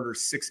know, I've ordered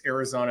 6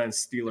 Arizona and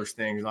Steelers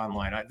things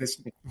online.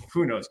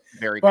 Who knows?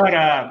 Very cool. But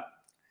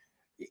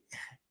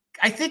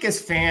I think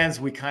as fans,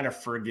 we kind of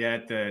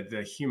forget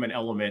the human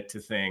element to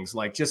things,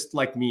 just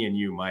like me and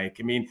you, Mike.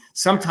 I mean,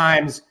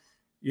 sometimes,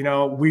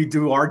 we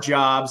do our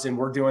jobs and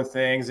we're doing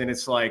things, and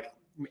it's like,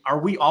 are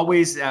we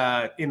always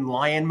in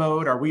lion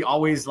mode? Are we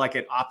always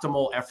at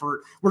optimal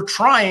effort? We're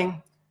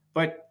trying,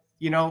 but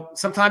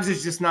sometimes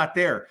it's just not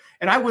there.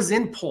 And I was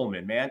in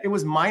Pullman, man. It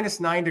was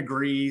 -9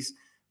 degrees.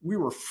 We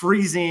were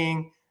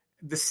freezing.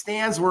 The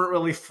stands weren't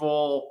really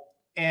full.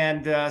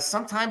 And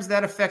sometimes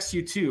that affects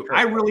you too. Sure.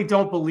 I really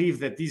don't believe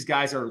that these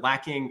guys are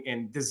lacking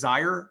in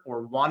desire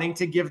or wanting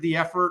to give the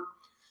effort.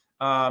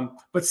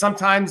 But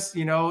sometimes,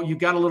 you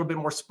got a little bit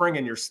more spring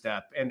in your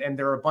step, and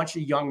there are a bunch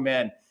of young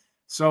men.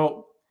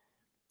 So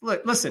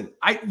listen,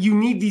 you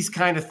need these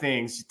kind of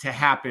things to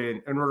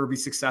happen in order to be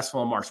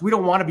successful in March. We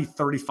don't want to be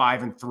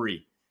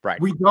 35-3. Right.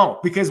 We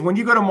don't, because when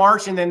you go to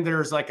March and then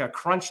there's a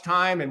crunch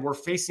time and we're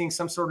facing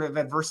some sort of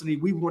adversity,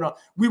 we want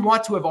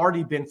to have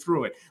already been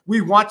through it. We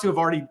want to have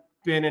already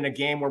been in a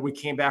game where we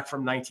came back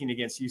from 19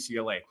 against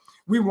UCLA.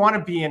 We want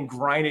to be in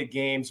grinded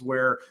games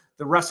where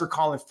the refs are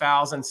calling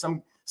fouls and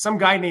some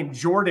guy named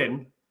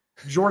Jordan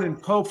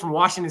Pope from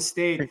Washington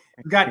State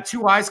got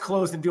 2 eyes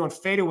closed and doing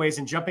fadeaways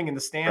and jumping in the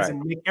stands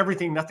and make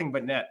everything nothing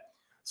but net.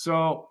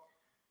 So,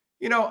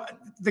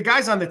 the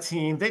guys on the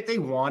team, they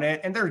want it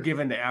and they're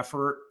giving the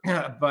effort.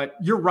 But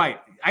you're right.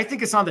 I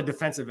think it's on the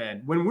defensive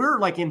end. When we're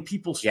in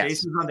people's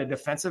faces on the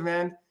defensive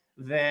end,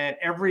 then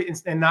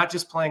and not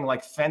just playing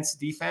fence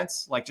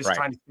defense,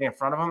 trying to stay in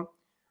front of them.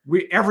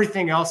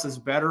 Everything else is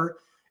better.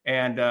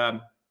 And,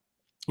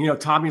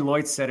 Tommy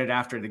Lloyd said it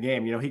after the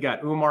game. He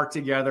got Umar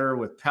together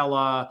with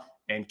Pella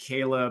and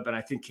Caleb and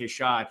I think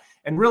Keshad.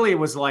 And really it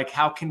was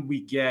how can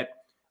we get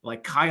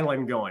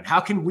Kylan going?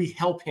 How can we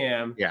help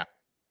him? Yeah.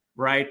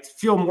 Right.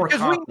 Feel more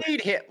confident. We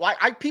need him.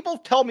 People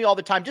tell me all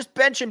the time, just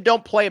bench him,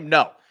 don't play him.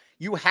 No.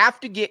 You have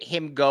to get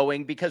him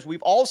going because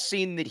we've all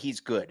seen that he's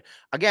good.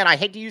 Again, I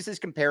hate to use this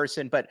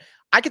comparison, but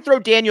I could throw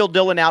Daniel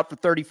Dillon out for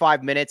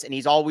 35 minutes and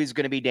he's always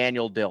going to be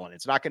Daniel Dillon.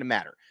 It's not going to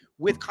matter.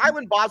 With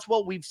Kylan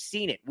Boswell, we've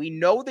seen it. We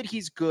know that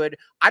he's good.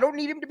 I don't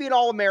need him to be an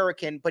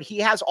All-American, but he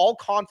has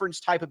all-conference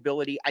type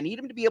ability. I need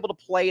him to be able to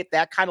play at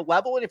that kind of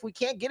level. And if we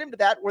can't get him to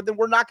that, then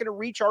we're not going to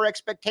reach our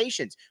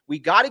expectations. We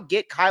got to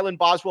get Kylan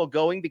Boswell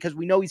going because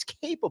we know he's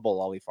capable,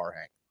 Ollie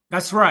Farhang.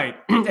 That's right.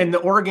 And the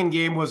Oregon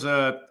game was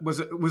a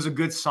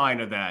good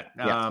sign of that.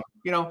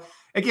 Yes.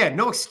 Again,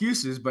 no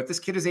excuses, but this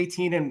kid is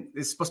 18 and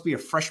is supposed to be a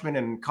freshman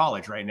in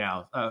college right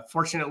now.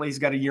 Fortunately, he's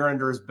got a year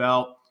under his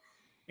belt.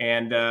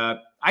 And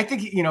I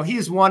think, he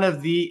is one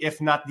of the,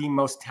 if not the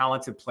most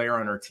talented player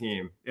on our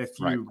team, if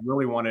you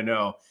really want to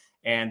know.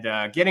 And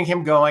getting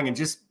him going and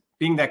just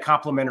being that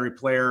complimentary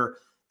player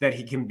that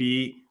he can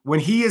be when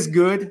he is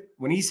good,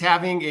 when he's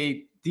having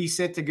a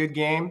decent to good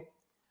game,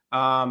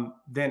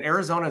 then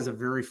Arizona is a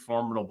very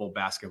formidable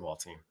basketball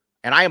team.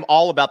 And I am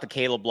all about the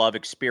Caleb Love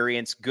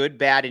experience, good,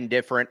 bad,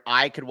 indifferent.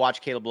 I could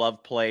watch Caleb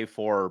Love play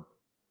for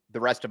the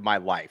rest of my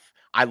life.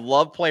 I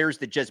love players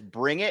that just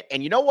bring it.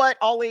 And you know what,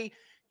 Ollie?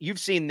 You've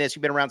seen this.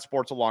 You've been around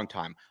sports a long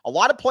time. A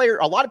lot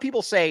of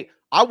people say,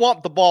 I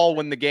want the ball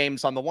when the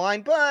game's on the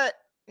line, but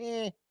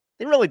they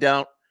really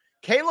don't.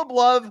 Caleb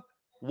Love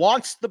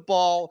wants the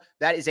ball.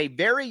 That is a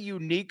very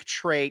unique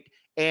trait.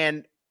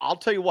 And I'll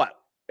tell you what,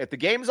 if the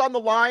game's on the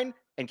line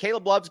and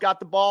Caleb Love's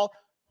got the ball,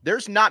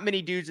 there's not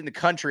many dudes in the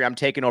country I'm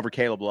taking over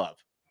Caleb Love.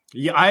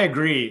 Yeah, I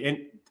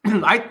agree.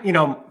 And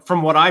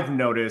from what I've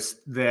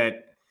noticed,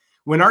 that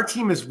when our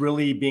team is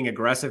really being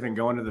aggressive and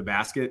going to the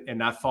basket and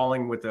not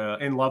falling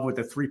in love with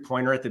the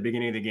 3-pointer at the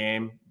beginning of the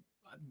game,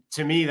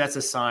 to me, that's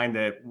a sign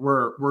that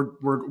we're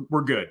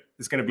good.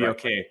 It's going to be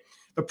okay.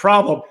 The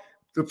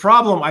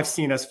problem I've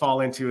seen us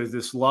fall into is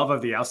this love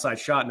of the outside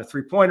shot and the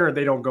 3-pointer.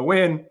 They don't go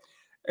in.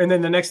 And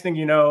then the next thing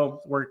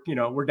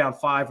we're down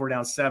 5, we're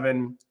down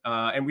 7.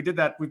 And we've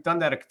done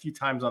that a few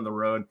times on the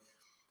road.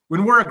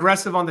 When we're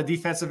aggressive on the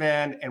defensive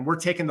end and we're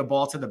taking the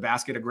ball to the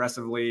basket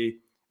aggressively,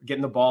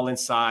 getting the ball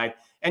inside,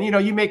 and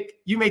you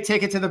may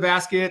take it to the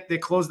basket, they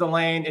close the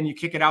lane, and you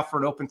kick it out for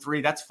an open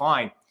 3. That's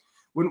fine.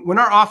 When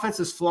our offense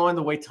is flowing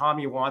the way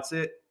Tommy wants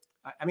it,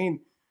 I mean,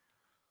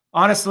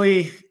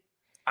 honestly,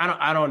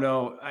 I don't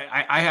know.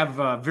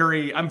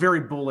 I'm very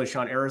bullish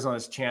on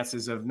Arizona's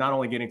chances of not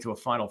only getting to a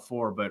Final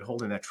Four, but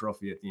holding that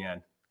trophy at the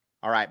end.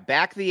 All right.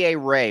 Back the A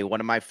Ray, one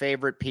of my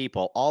favorite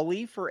people.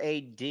 Ali for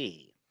AD.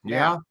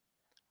 Now,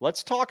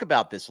 let's talk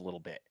about this a little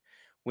bit.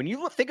 When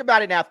you think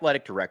about an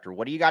athletic director,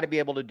 what do you got to be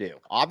able to do?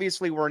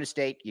 Obviously, we're in a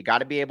state, you got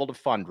to be able to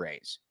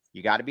fundraise.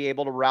 You got to be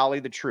able to rally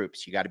the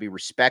troops. You got to be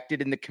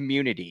respected in the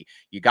community.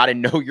 You got to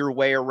know your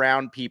way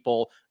around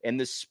people in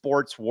the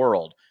sports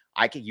world.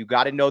 You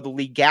got to know the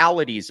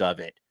legalities of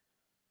it.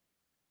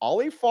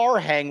 Ali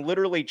Farhang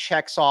literally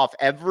checks off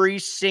every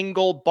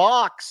single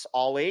box,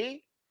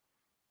 Ali.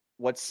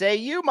 What say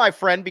you, my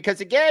friend? Because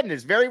again,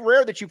 it's very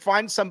rare that you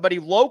find somebody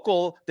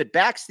local that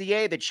backs the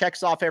A that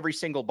checks off every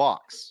single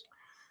box.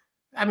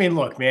 I mean,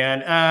 look,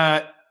 man,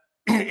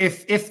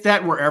 if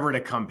that were ever to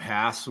come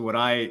past, would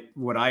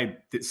I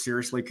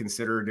seriously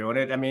consider doing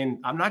it? I mean,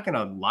 I'm not going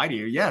to lie to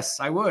you. Yes,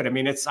 I would. I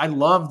mean, I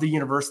love the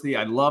university.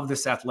 I love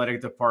this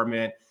athletic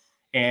department.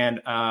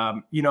 And,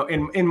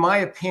 in my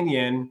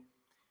opinion,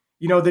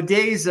 the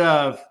days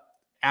of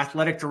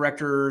athletic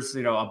directors,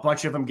 a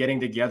bunch of them getting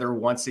together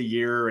once a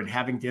year and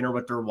having dinner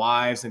with their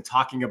wives and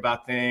talking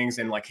about things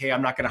and like, hey,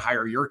 I'm not going to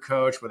hire your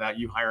coach without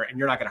you and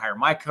you're not going to hire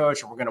my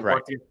coach, and we're going to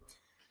work together.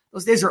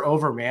 Those days are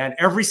over, man.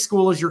 Every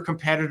school is your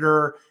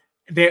competitor.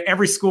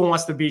 Every school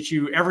wants to beat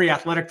you. Every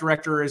athletic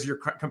director is your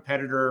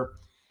competitor.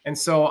 And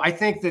so I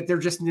think that there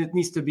just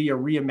needs to be a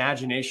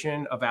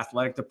reimagination of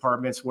athletic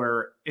departments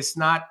where it's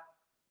not,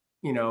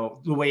 the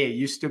way it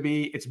used to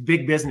be. It's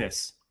big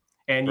business.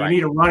 And you need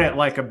to run it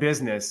like a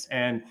business,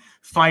 and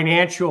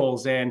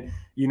financials and,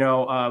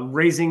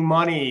 raising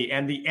money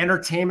and the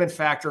entertainment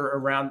factor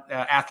around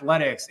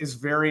athletics is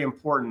very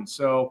important.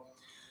 So,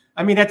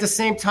 I mean, at the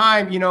same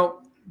time,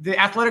 the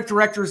athletic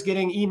director is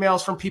getting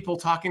emails from people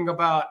talking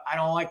about, I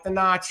don't like the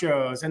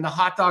nachos and the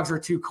hot dogs are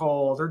too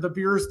cold or the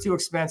beer is too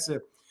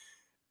expensive.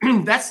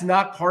 That's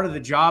not part of the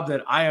job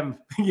that I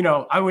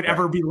would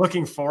ever be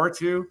looking forward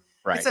to.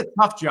 Right. It's a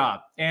tough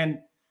job. And,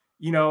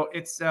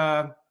 it's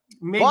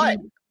maybe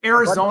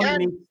Arizona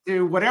needs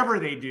to, whatever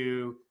they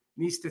do,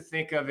 needs to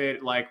think of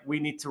it like we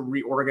need to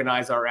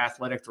reorganize our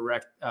athletic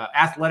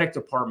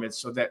department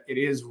so that it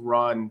is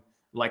run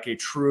like a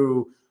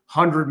true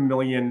 $100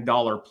 million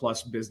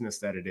plus business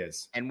that it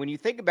is. And when you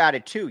think about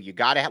it too, you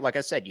got to have, like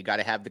I said, you got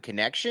to have the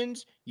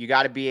connections. You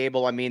got to be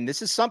able,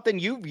 this is something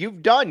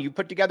you've done. You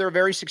put together a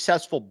very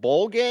successful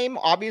bowl game.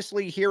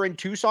 Obviously here in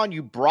Tucson,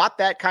 you brought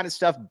that kind of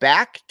stuff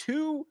back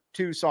to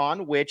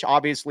Tucson, which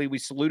obviously we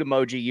salute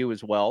emoji you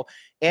as well.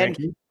 And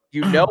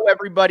you know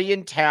everybody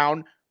in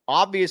town,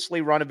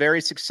 obviously run a very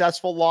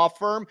successful law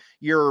firm.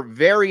 You're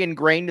very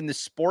ingrained in the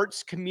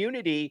sports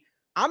community.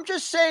 I'm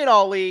just saying,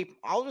 Ali,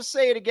 I'll just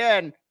say it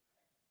again.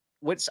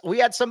 We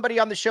had somebody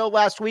on the show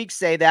last week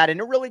say that, and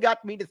it really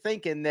got me to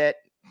thinking that,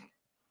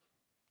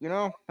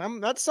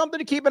 that's something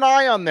to keep an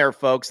eye on there,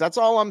 folks. That's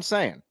all I'm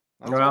saying.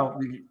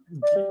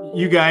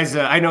 You guys,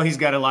 I know he's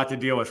got a lot to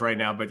deal with right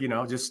now, but,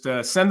 just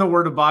send the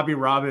word to Bobby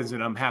Robbins,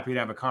 and I'm happy to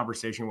have a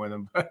conversation with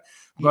him.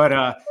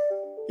 But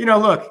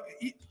look,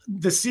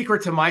 the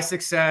secret to my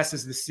success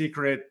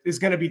is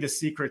going to be the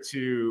secret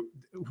to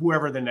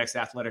whoever the next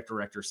athletic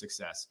director's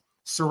success.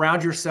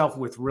 Surround yourself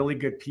with really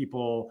good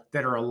people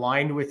that are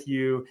aligned with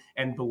you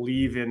and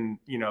believe in,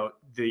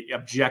 the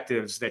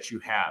objectives that you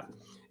have.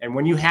 And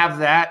when you have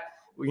that,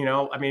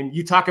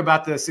 you talk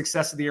about the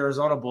success of the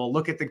Arizona Bowl.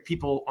 Look at the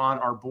people on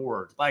our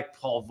board, like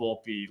Paul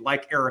Volpe,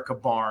 like Erica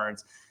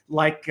Barnes,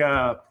 like,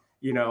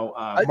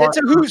 it's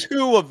a who's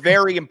who of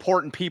very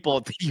important people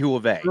at the U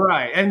of A.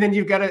 Right. And then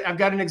I've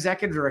got an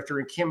executive director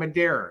in Kim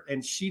Adair,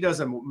 and she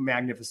does a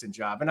magnificent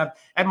job. And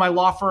at my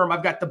law firm,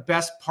 I've got the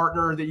best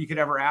partner that you could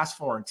ever ask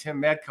for in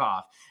Tim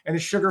Medcoff. And the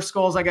Sugar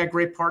Skulls, I got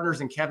great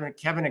partners in Kevin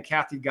and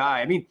Kathy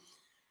Guy.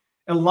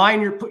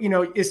 Align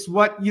it's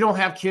what you don't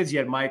have kids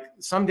yet, Mike.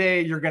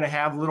 Someday you're going to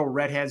have little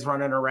redheads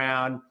running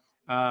around,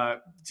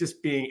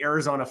 just being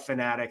Arizona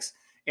fanatics.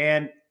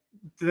 And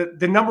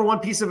the number one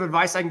piece of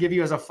advice I can give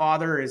you as a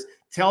father is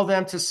tell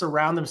them to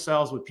surround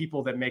themselves with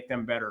people that make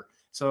them better.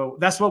 So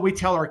that's what we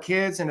tell our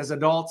kids. And as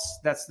adults,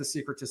 that's the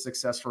secret to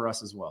success for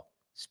us as well.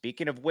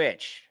 Speaking of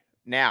which,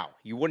 now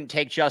you wouldn't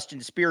take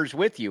Justin Spears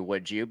with you,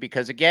 would you?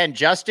 Because again,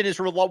 Justin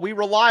we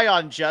rely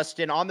on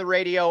Justin on the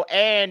radio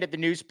and at the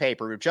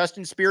newspaper. If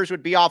Justin Spears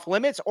would be off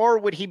limits, or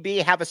would he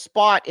have a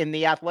spot in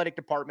the athletic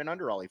department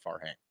under Ali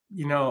Farhang?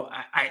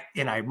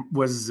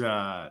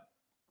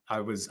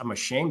 I'm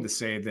ashamed to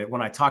say that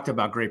when I talked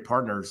about great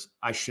partners,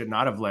 I should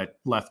not have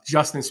left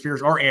Justin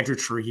Spears or Andrew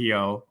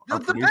Trujillo, our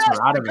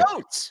producer, out of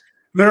it.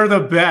 They're the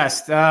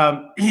best.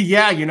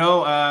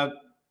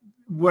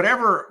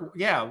 Whatever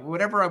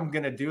I'm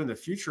going to do in the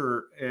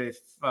future, if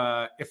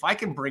I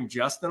can bring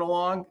Justin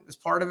along as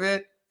part of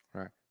it,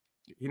 right.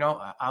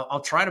 I'll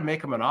try to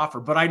make him an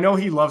offer, but I know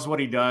he loves what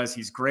he does.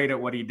 He's great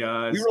at what he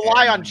does. We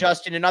rely on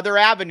Justin in other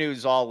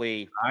avenues,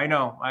 Ali. I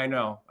know.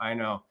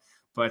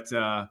 But,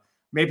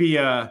 maybe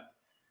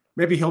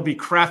he'll be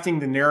crafting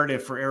the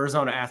narrative for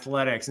Arizona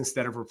athletics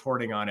instead of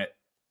reporting on it.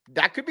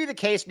 That could be the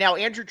case. Now,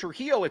 Andrew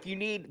Trujillo, if you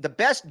need the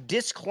best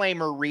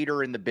disclaimer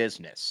reader in the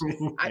business,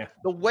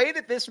 the way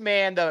that this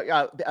man,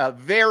 the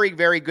very,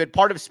 very good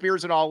part of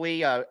Spears and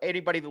Ali,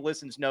 anybody that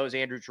listens knows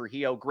Andrew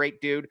Trujillo, great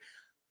dude.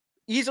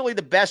 Easily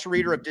the best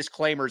reader of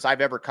disclaimers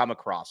I've ever come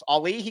across.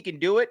 Ali, he can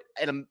do it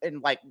in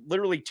like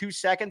literally 2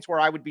 seconds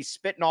where I would be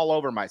spitting all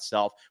over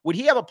myself. Would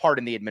he have a part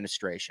in the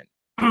administration?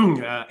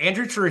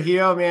 Andrew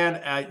Trujillo,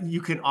 man,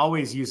 you can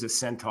always use a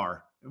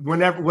centaur.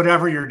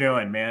 Whatever you're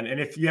doing, man. And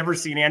if you ever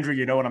seen Andrew,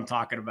 you know what I'm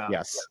talking about.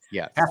 Yes.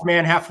 Half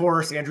man, half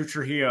horse, Andrew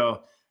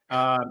Trujillo.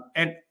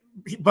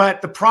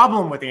 But the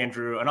problem with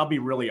Andrew, and I'll be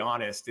really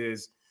honest,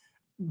 is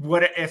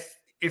what if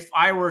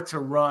I were to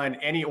run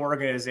any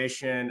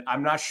organization,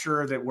 I'm not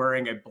sure that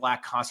wearing a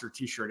black concert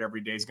t-shirt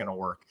every day is going to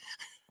work.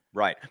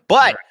 Right.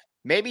 But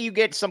maybe you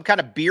get some kind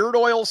of beard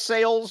oil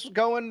sales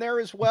going there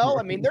as well.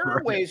 I mean, there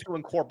are ways to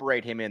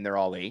incorporate him in there,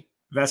 Ali.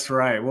 That's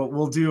right.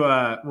 We'll do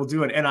an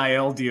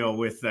NIL deal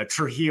with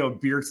Trujillo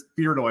beard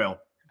oil,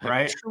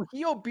 right?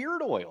 Trujillo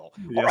beard oil.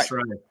 That's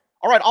right.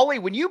 All right, Ali,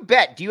 when you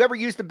bet, do you ever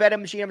use the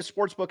BetMGM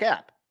Sportsbook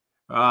app?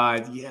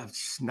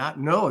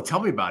 No.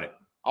 Tell me about it.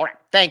 All right,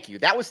 thank you.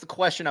 That was the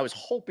question I was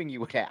hoping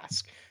you would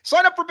ask.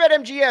 Sign up for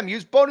BetMGM.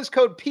 Use bonus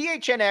code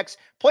PHNX.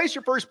 Place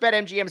your first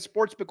BetMGM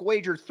Sportsbook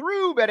wager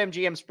through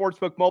BetMGM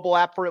Sportsbook mobile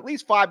app for at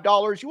least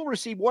 $5. You will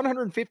receive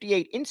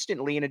 158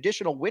 instantly in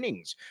additional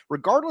winnings,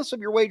 regardless of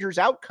your wager's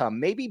outcome.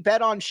 Maybe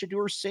bet on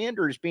Shedeur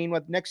Sanders being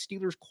the next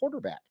Steelers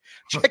quarterback.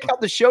 Check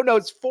out the show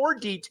notes for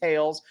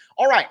details.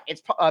 All right,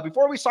 it's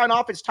before we sign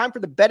off, it's time for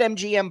the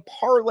BetMGM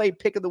Parlay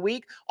Pick of the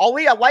Week.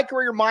 Ali, I like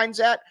where your mind's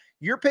at.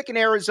 You're picking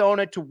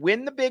Arizona to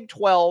win the Big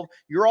 12.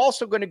 You're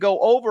also going to go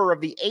over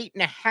of the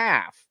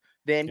 8.5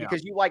 then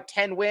because you like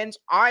 10 wins.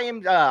 I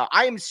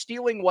am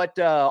stealing what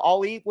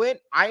Ali went.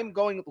 I am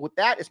going with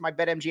that as my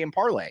BetMGM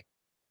parlay.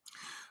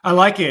 I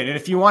like it. And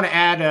if you want to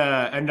add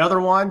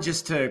another one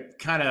just to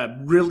kind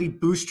of really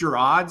boost your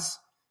odds,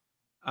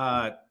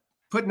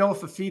 put Noah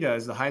Fafita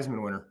as the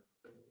Heisman winner.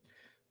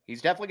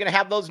 He's definitely going to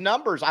have those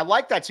numbers. I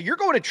like that. So you're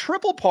going to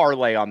triple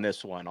parlay on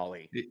this one,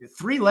 Ali.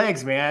 3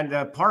 legs,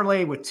 man.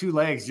 Parlay with 2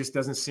 legs just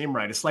doesn't seem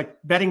right. It's like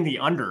betting the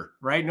under,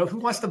 right? No, who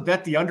wants to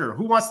bet the under?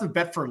 Who wants to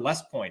bet for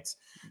less points?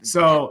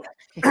 So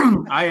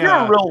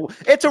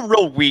it's a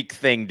real weak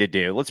thing to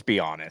do. Let's be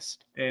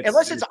honest.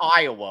 Unless it's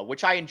Iowa,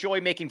 which I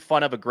enjoy making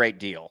fun of a great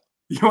deal.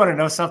 You want to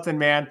know something,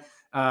 man?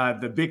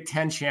 The Big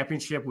Ten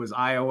championship was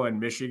Iowa and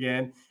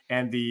Michigan.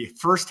 And the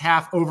first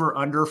half over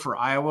under for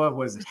Iowa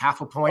was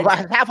half a point.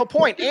 Half a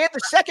point. And the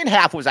second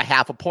half was a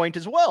half a point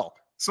as well.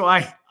 So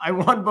I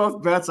won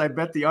both bets. I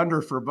bet the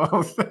under for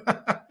both.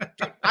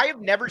 Dude, I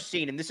have never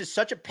seen, and this is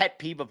such a pet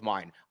peeve of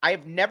mine, I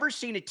have never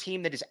seen a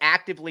team that is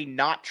actively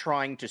not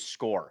trying to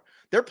score.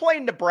 They're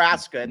playing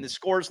Nebraska, and the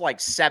score's like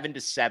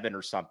 7-7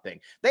 or something.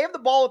 They have the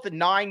ball at the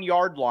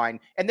 9-yard line,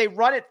 and they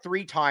run it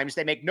 3 times.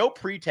 They make no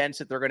pretense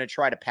that they're going to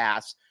try to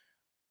pass.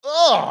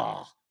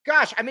 Ugh.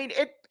 Gosh, I mean,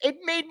 it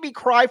made me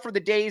cry for the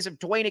days of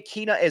Dwayne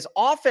Aquina as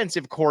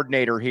offensive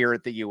coordinator here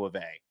at the U of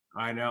A.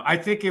 I know. I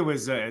think it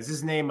was is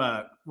his name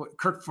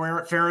Kirk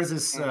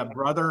Ferentz'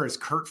 brother is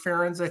Kurt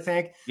Ferentz, I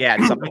think. Yeah,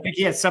 I think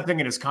he had something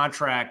in his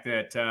contract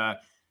that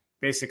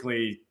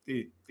basically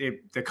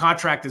the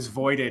contract is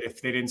voided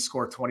if they didn't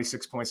score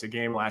 26 points a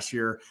game last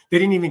year. They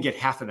didn't even get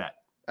half of that.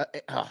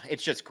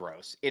 It's just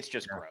gross. It's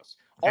just gross.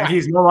 And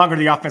he's no longer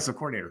the offensive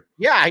coordinator.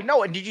 Yeah, I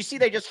know. And did you see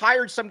they just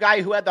hired some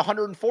guy who had the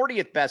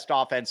 140th best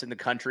offense in the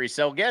country?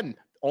 So again,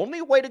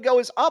 only way to go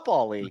is up,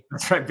 Ali.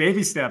 That's right.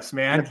 Baby steps,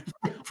 man.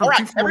 All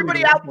right,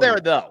 everybody out there,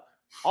 though.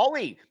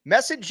 Ali,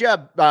 message,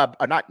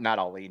 everybody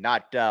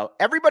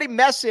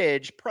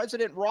message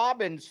President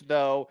Robbins,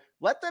 though.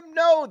 Let them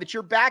know that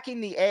you're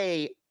backing the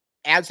A,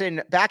 as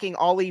in backing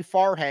Ali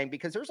Farhang,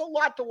 because there's a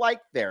lot to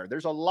like there.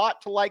 There's a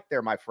lot to like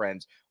there, my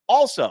friends.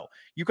 Also,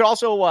 you could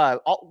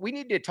also, we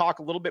need to talk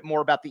a little bit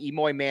more about the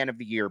Emoy Man of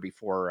the Year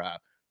before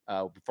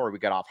we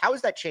get off. How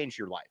has that changed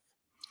your life?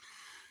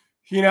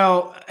 You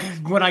know,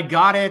 when I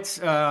got it,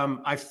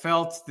 I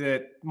felt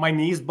that my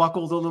knees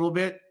buckled a little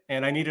bit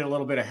and I needed a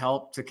little bit of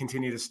help to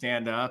continue to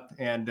stand up.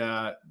 And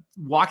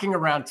walking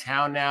around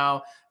town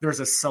now, there's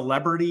a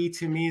celebrity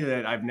to me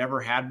that I've never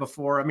had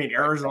before. I mean,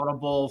 Arizona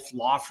Bowl,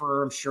 Law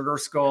Firm, Sugar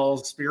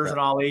Skulls, Spears and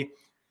Ali.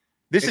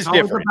 This is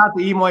different. About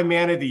the Emoy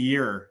Man of the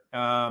Year.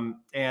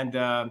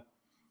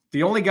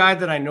 The only guy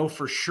that I know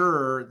for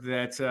sure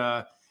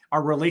that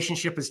our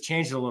relationship has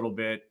changed a little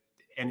bit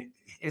and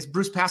is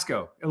Bruce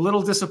Pascoe. A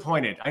little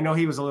disappointed. I know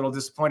he was a little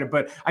disappointed,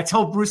 but I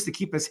tell Bruce to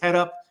keep his head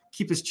up,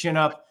 keep his chin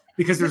up,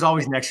 because there's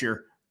always next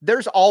year.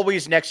 There's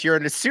always next year.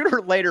 And sooner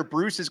or later,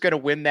 Bruce is going to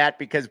win that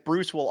because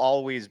Bruce will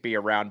always be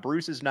around.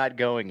 Bruce is not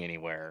going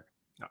anywhere.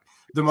 No.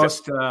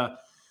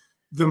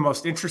 The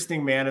most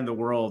interesting man in the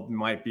world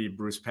might be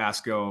Bruce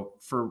Pascoe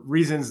for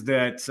reasons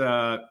that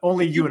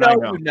only you and I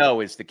know. You know,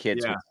 as the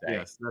kids would say.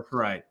 Yes, that's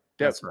right.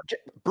 That's right.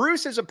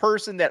 Bruce is a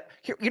person that,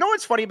 you know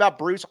what's funny about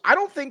Bruce? I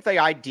don't think the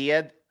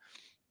idea,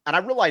 and I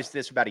realized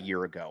this about a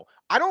year ago,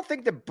 I don't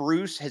think that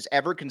Bruce has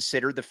ever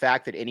considered the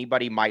fact that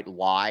anybody might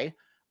lie.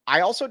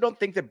 I also don't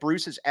think that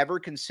Bruce has ever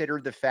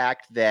considered the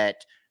fact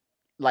that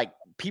like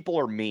people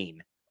are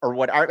mean or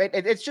what.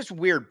 It's just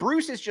weird.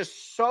 Bruce is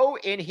just so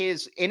in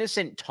his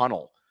innocent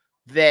tunnel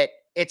that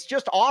it's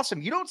just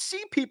awesome. You don't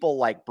see people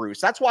like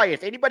Bruce. That's why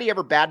if anybody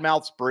ever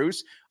badmouths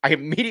Bruce, I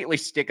immediately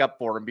stick up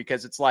for him,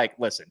 because it's like,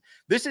 listen,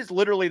 this is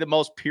literally the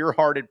most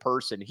pure-hearted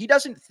person. He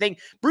doesn't think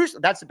Bruce.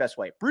 That's the best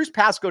way. Bruce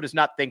Pascoe does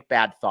not think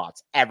bad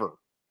thoughts ever.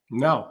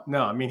 No.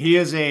 I mean, he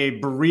is a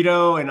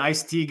burrito and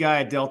iced tea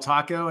guy at Del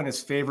Taco, and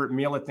his favorite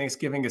meal at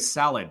Thanksgiving is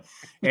salad.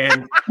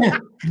 And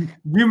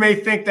you may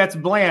think that's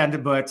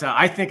bland, but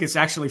I think it's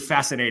actually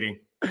fascinating.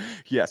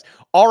 Yes.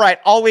 All right,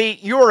 Ali,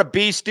 you're a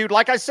beast, dude.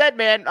 Like I said,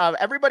 man,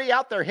 everybody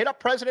out there, hit up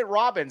President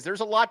Robbins.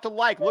 There's a lot to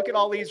like. Look at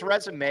Ali's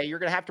resume. You're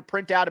going to have to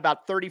print out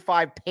about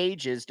 35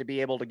 pages to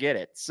be able to get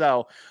it.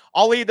 So,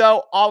 Ali,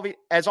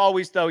 as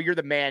always, though, you're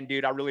the man,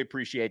 dude. I really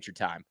appreciate your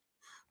time.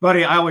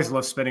 Buddy, I always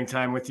love spending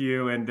time with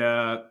you, and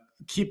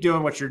keep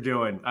doing what you're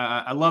doing.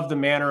 I love the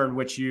manner in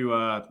which you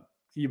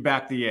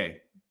back the A.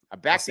 I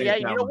backed the A.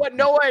 You know what?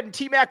 Noah and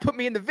T-Mac put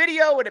me in the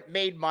video, and it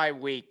made my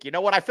week. You know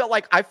what? I feel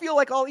like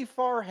Ali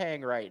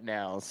Farhang right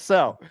now.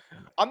 So,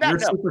 on that note,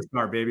 you're a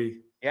superstar,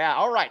 baby. Yeah,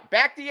 all right.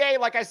 Back the A,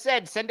 like I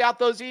said, send out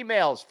those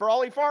emails. For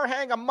Ali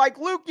Farhang, I'm Mike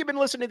Luke. You've been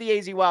listening to the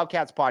AZ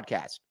Wildcats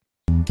podcast.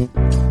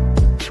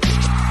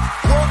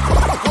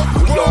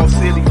 We all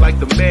silly like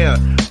the mayor.